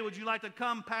invitation. Hey, would you like to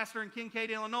come pastor in Kincaid,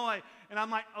 Illinois? And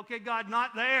I'm like, okay, God,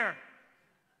 not there.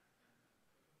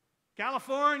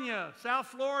 California, South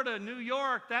Florida, New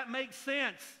York, that makes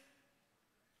sense.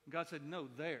 And God said, no,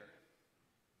 there.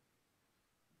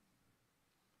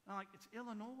 I'm like, it's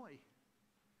Illinois.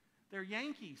 They're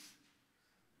Yankees.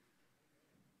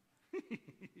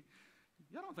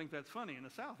 Y'all don't think that's funny. In the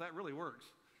South, that really works.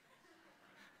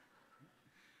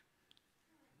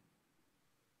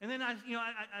 And then I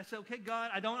said, okay, God,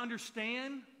 I don't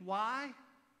understand why.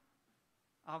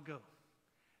 I'll go.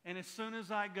 And as soon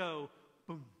as I go,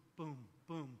 boom, boom,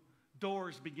 boom,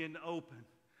 doors begin to open.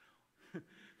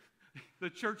 The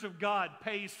Church of God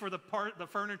pays for the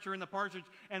furniture and the parsonage,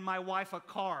 and my wife a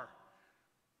car.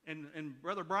 And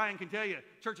Brother Brian can tell you,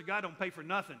 Church of God don't pay for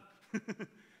nothing.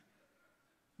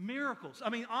 Miracles. I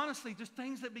mean, honestly, just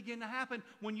things that begin to happen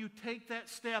when you take that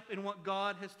step in what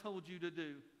God has told you to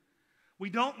do. We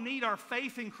don't need our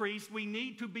faith increased. We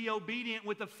need to be obedient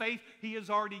with the faith He has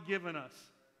already given us.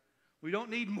 We don't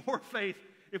need more faith.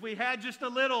 If we had just a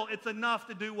little, it's enough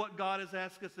to do what God has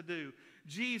asked us to do.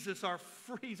 Jesus,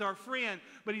 He's our friend,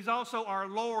 but He's also our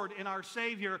Lord and our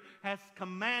Savior, has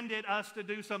commanded us to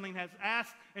do something, has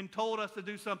asked and told us to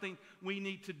do something. We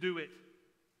need to do it.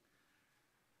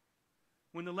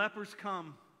 When the lepers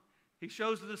come, He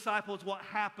shows the disciples what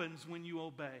happens when you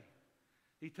obey.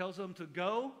 He tells them to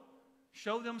go,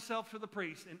 show themselves to the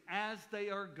priest, and as they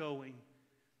are going,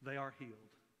 they are healed.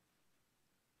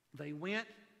 They went,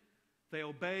 they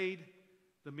obeyed,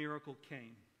 the miracle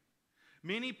came.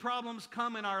 Many problems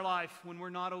come in our life when we're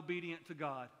not obedient to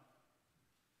God.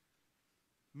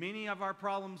 Many of our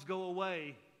problems go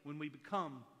away when we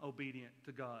become obedient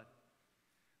to God.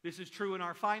 This is true in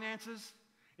our finances,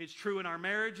 it's true in our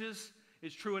marriages,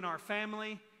 it's true in our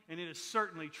family, and it is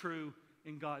certainly true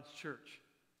in God's church.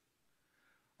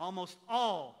 Almost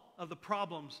all of the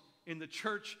problems in the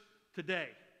church today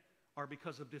are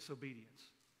because of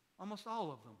disobedience. Almost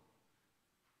all of them.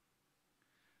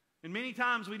 And many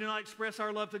times we do not express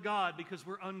our love to God because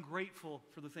we're ungrateful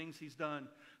for the things He's done.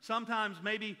 Sometimes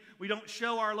maybe we don't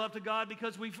show our love to God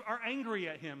because we are angry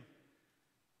at Him.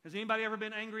 Has anybody ever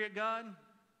been angry at God?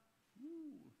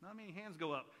 Not many hands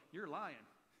go up. You're lying.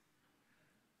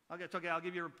 It's okay, I'll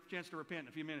give you a chance to repent in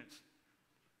a few minutes.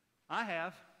 I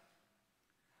have.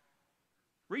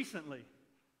 Recently.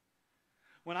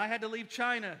 When I had to leave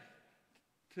China,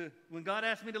 when God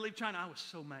asked me to leave China, I was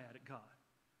so mad at God.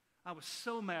 I was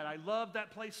so mad. I loved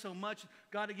that place so much.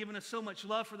 God had given us so much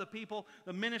love for the people.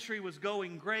 The ministry was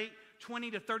going great. 20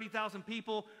 to 30,000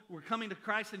 people were coming to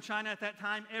Christ in China at that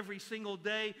time every single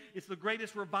day. It's the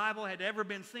greatest revival had ever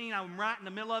been seen. I'm right in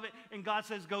the middle of it, and God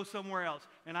says, go somewhere else.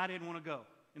 And I didn't want to go,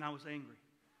 and I was angry.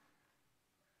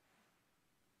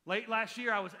 Late last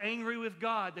year, I was angry with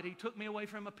God that He took me away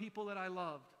from a people that I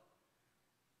loved.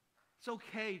 It's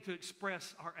okay to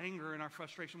express our anger and our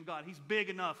frustration with God. He's big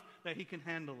enough that He can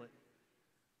handle it.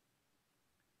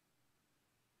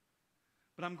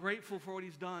 But I'm grateful for what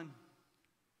He's done.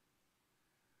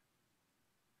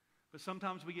 But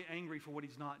sometimes we get angry for what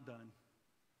He's not done.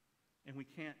 And we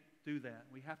can't do that.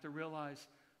 We have to realize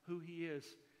who He is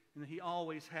and that He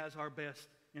always has our best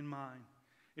in mind.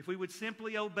 If we would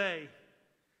simply obey,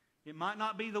 it might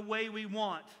not be the way we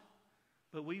want,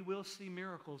 but we will see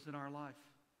miracles in our life.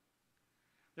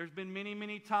 There's been many,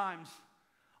 many times,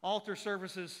 altar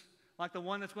services like the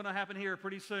one that's going to happen here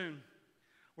pretty soon,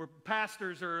 where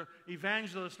pastors or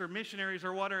evangelists or missionaries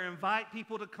or whatever invite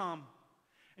people to come.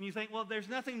 And you think, well, there's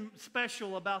nothing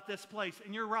special about this place.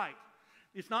 And you're right.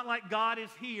 It's not like God is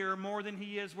here more than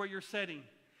He is where you're sitting.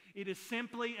 It is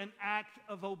simply an act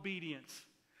of obedience.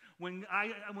 When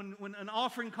an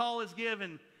offering call is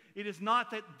given, it is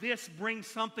not that this brings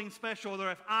something special, or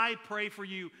if I pray for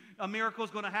you, a miracle is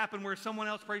going to happen where someone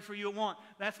else prays for you, it won't.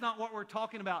 That's not what we're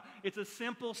talking about. It's a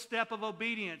simple step of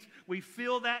obedience. We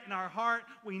feel that in our heart.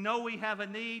 We know we have a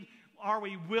need. Are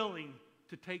we willing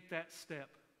to take that step?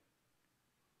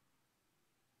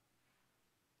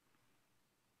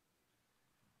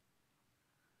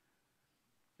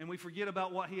 And we forget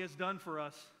about what He has done for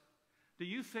us. Do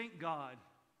you thank God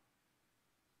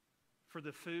for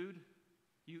the food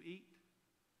you eat?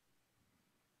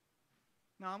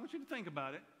 Now, I want you to think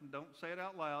about it. Don't say it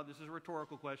out loud. This is a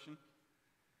rhetorical question.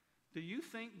 Do you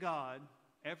thank God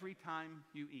every time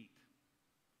you eat?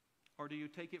 Or do you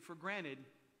take it for granted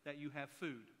that you have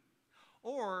food?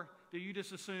 Or do you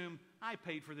just assume, I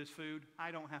paid for this food,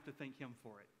 I don't have to thank Him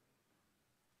for it?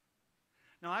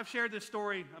 Now, I've shared this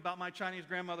story about my Chinese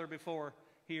grandmother before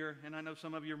here, and I know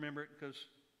some of you remember it because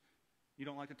you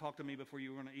don't like to talk to me before you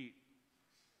were going to eat.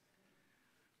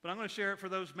 But I'm going to share it for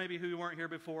those maybe who weren't here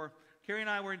before. Carrie and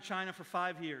I were in China for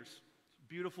 5 years. It's a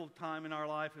beautiful time in our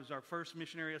life. It was our first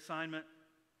missionary assignment.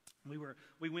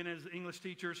 We went as English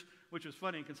teachers, which was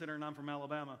funny considering I'm from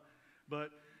Alabama.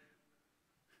 But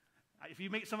if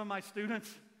you meet some of my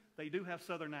students, they do have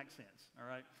southern accents, all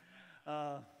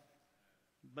right?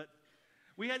 But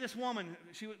we had this woman.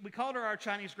 We called her our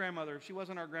Chinese grandmother. She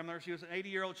wasn't our grandmother. She was an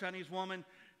 80-year-old Chinese woman.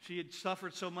 She had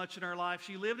suffered so much in her life.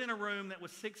 She lived in a room that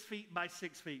was 6 feet by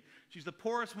 6 feet. She's the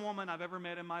poorest woman I've ever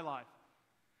met in my life.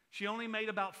 She only made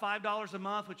about $5 a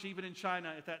month, which even in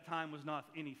China at that time was not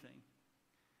anything.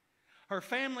 Her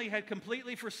family had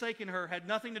completely forsaken her, had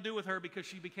nothing to do with her because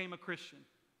she became a Christian.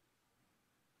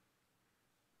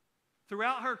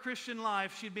 Throughout her Christian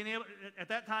life, she'd been able, at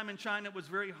that time in China, it was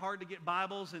very hard to get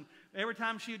Bibles, and every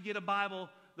time she would get a Bible,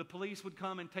 the police would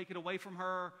come and take it away from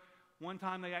her. One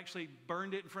time they actually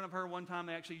burned it in front of her. One time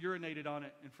they actually urinated on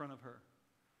it in front of her.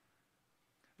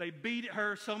 They beat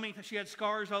her so many times. She had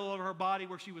scars all over her body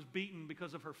where she was beaten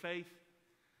because of her faith.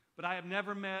 But I have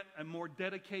never met a more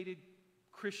dedicated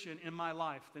Christian in my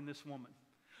life than this woman.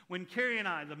 When Carrie and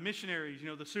I, the missionaries,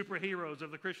 the superheroes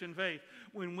of the Christian faith,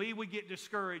 when we would get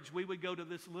discouraged, we would go to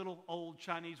this little old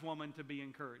Chinese woman to be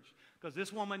encouraged. Because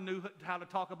this woman knew how to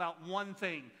talk about one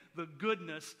thing, the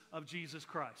goodness of Jesus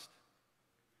Christ.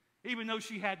 Even though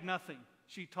she had nothing,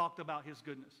 she talked about his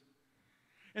goodness.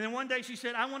 And then one day she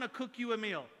said, I want to cook you a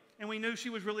meal. And we knew she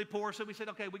was really poor, so we said,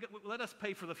 okay, let us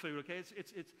pay for the food, okay?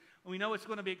 We know it's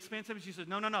going to be expensive. And she said,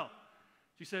 no.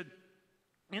 She said,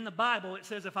 in the Bible, it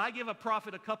says if I give a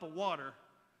prophet a cup of water,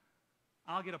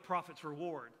 I'll get a prophet's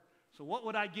reward. So what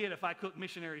would I get if I cook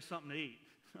missionaries something to eat?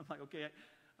 I'm like, okay,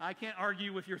 I can't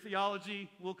argue with your theology.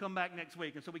 We'll come back next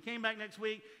week. And so we came back next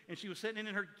week, and she was sitting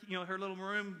in her, her little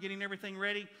room getting everything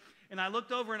ready. And I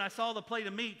looked over and I saw the plate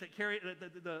of meat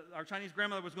that our Chinese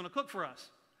grandmother was going to cook for us.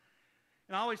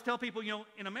 And I always tell people,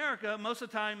 in America, most of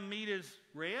the time meat is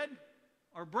red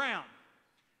or brown.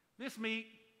 This meat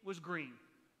was green.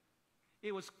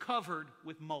 It was covered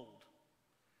with mold.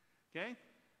 Okay?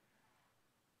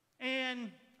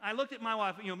 And I looked at my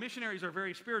wife. Missionaries are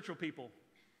very spiritual people.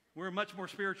 We're much more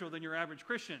spiritual than your average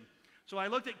Christian. So I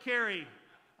looked at Carrie.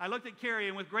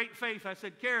 And with great faith, I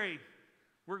said, Carrie,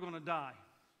 we're going to die.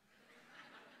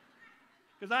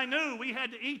 Because I knew we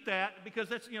had to eat that because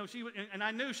that's, and I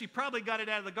knew she probably got it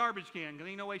out of the garbage can because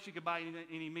ain't no way she could buy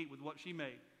any meat with what she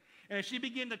made. And as she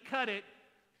began to cut it,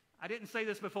 I didn't say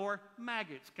this before,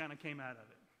 maggots kind of came out of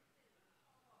it.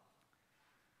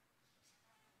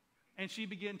 And she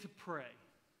began to pray.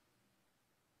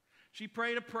 She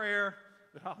prayed a prayer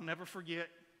that I'll never forget.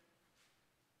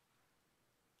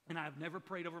 And I've never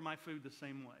prayed over my food the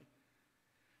same way.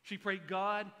 She prayed,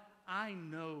 God, I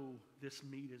know this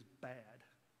meat is bad,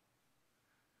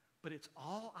 but it's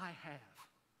all I have.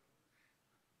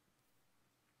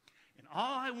 And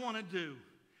all I want to do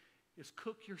is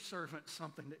cook your servant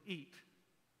something to eat.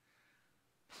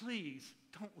 Please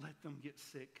don't let them get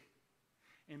sick.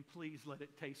 And please let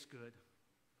it taste good.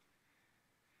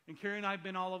 And Carrie and I have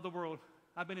been all over the world.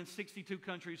 I've been in 62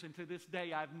 countries, and to this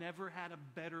day, I've never had a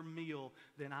better meal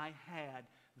than I had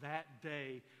that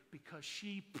day because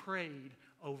she prayed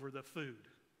over the food.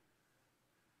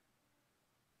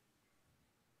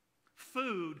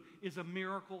 Food is a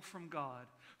miracle from God.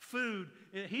 Food,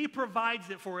 He provides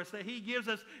it for us, that He gives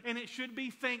us, and it should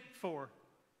be thanked for.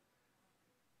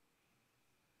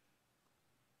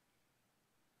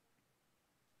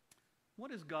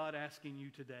 What is God asking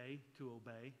you today to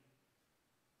obey?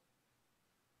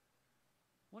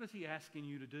 What is He asking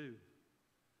you to do?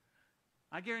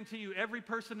 I guarantee you, every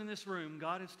person in this room,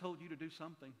 God has told you to do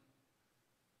something.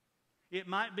 It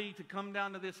might be to come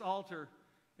down to this altar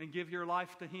and give your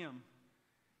life to Him.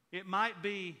 It might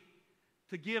be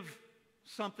to give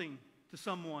something to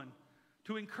someone,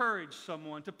 to encourage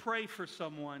someone, to pray for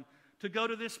someone, to go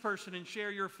to this person and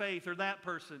share your faith or that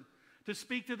person, to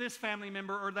speak to this family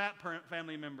member or that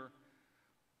family member.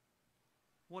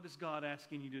 What is God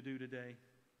asking you to do today?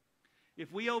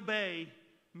 If we obey,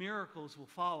 miracles will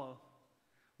follow.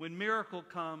 When miracle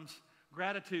comes,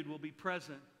 gratitude will be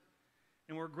present.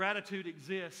 And where gratitude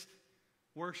exists,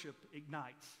 worship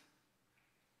ignites.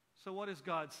 So what is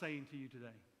God saying to you today?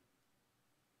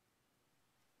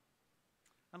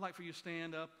 I'd like for you to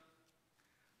stand up,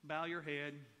 bow your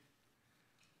head,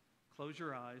 close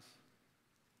your eyes.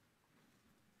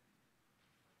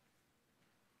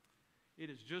 It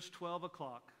is just 12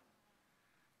 o'clock.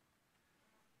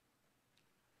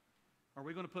 Are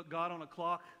we going to put God on a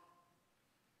clock?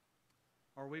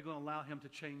 Or are we going to allow Him to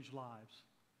change lives?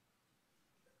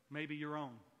 Maybe your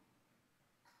own.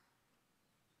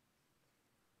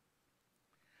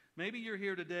 Maybe you're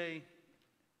here today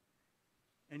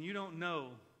and you don't know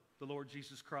the Lord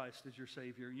Jesus Christ as your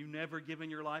Savior. You've never given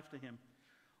your life to Him.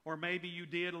 Or maybe you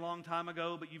did a long time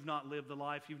ago, but you've not lived the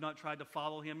life. You've not tried to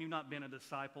follow Him. You've not been a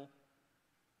disciple.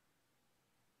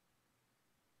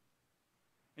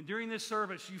 And during this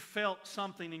service, you felt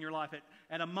something in your life.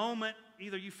 At a moment,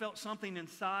 either you felt something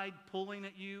inside pulling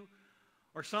at you,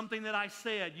 or something that I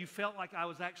said, you felt like I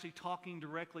was actually talking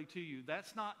directly to you.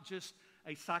 That's not just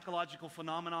a psychological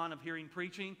phenomenon of hearing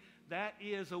preaching. That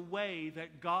is a way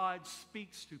that God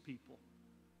speaks to people.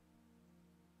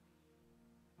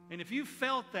 And if you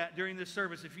felt that during this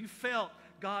service, if you felt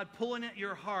God pulling at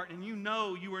your heart and you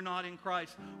know you are not in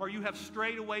Christ or you have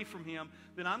strayed away from Him,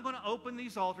 then I'm going to open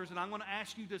these altars and I'm going to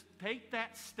ask you to take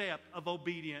that step of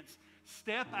obedience,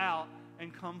 step out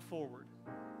and come forward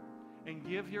and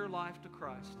give your life to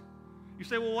Christ. You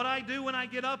say, well, what do I do when I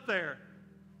get up there?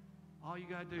 All you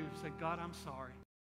got to do is say, God, I'm sorry.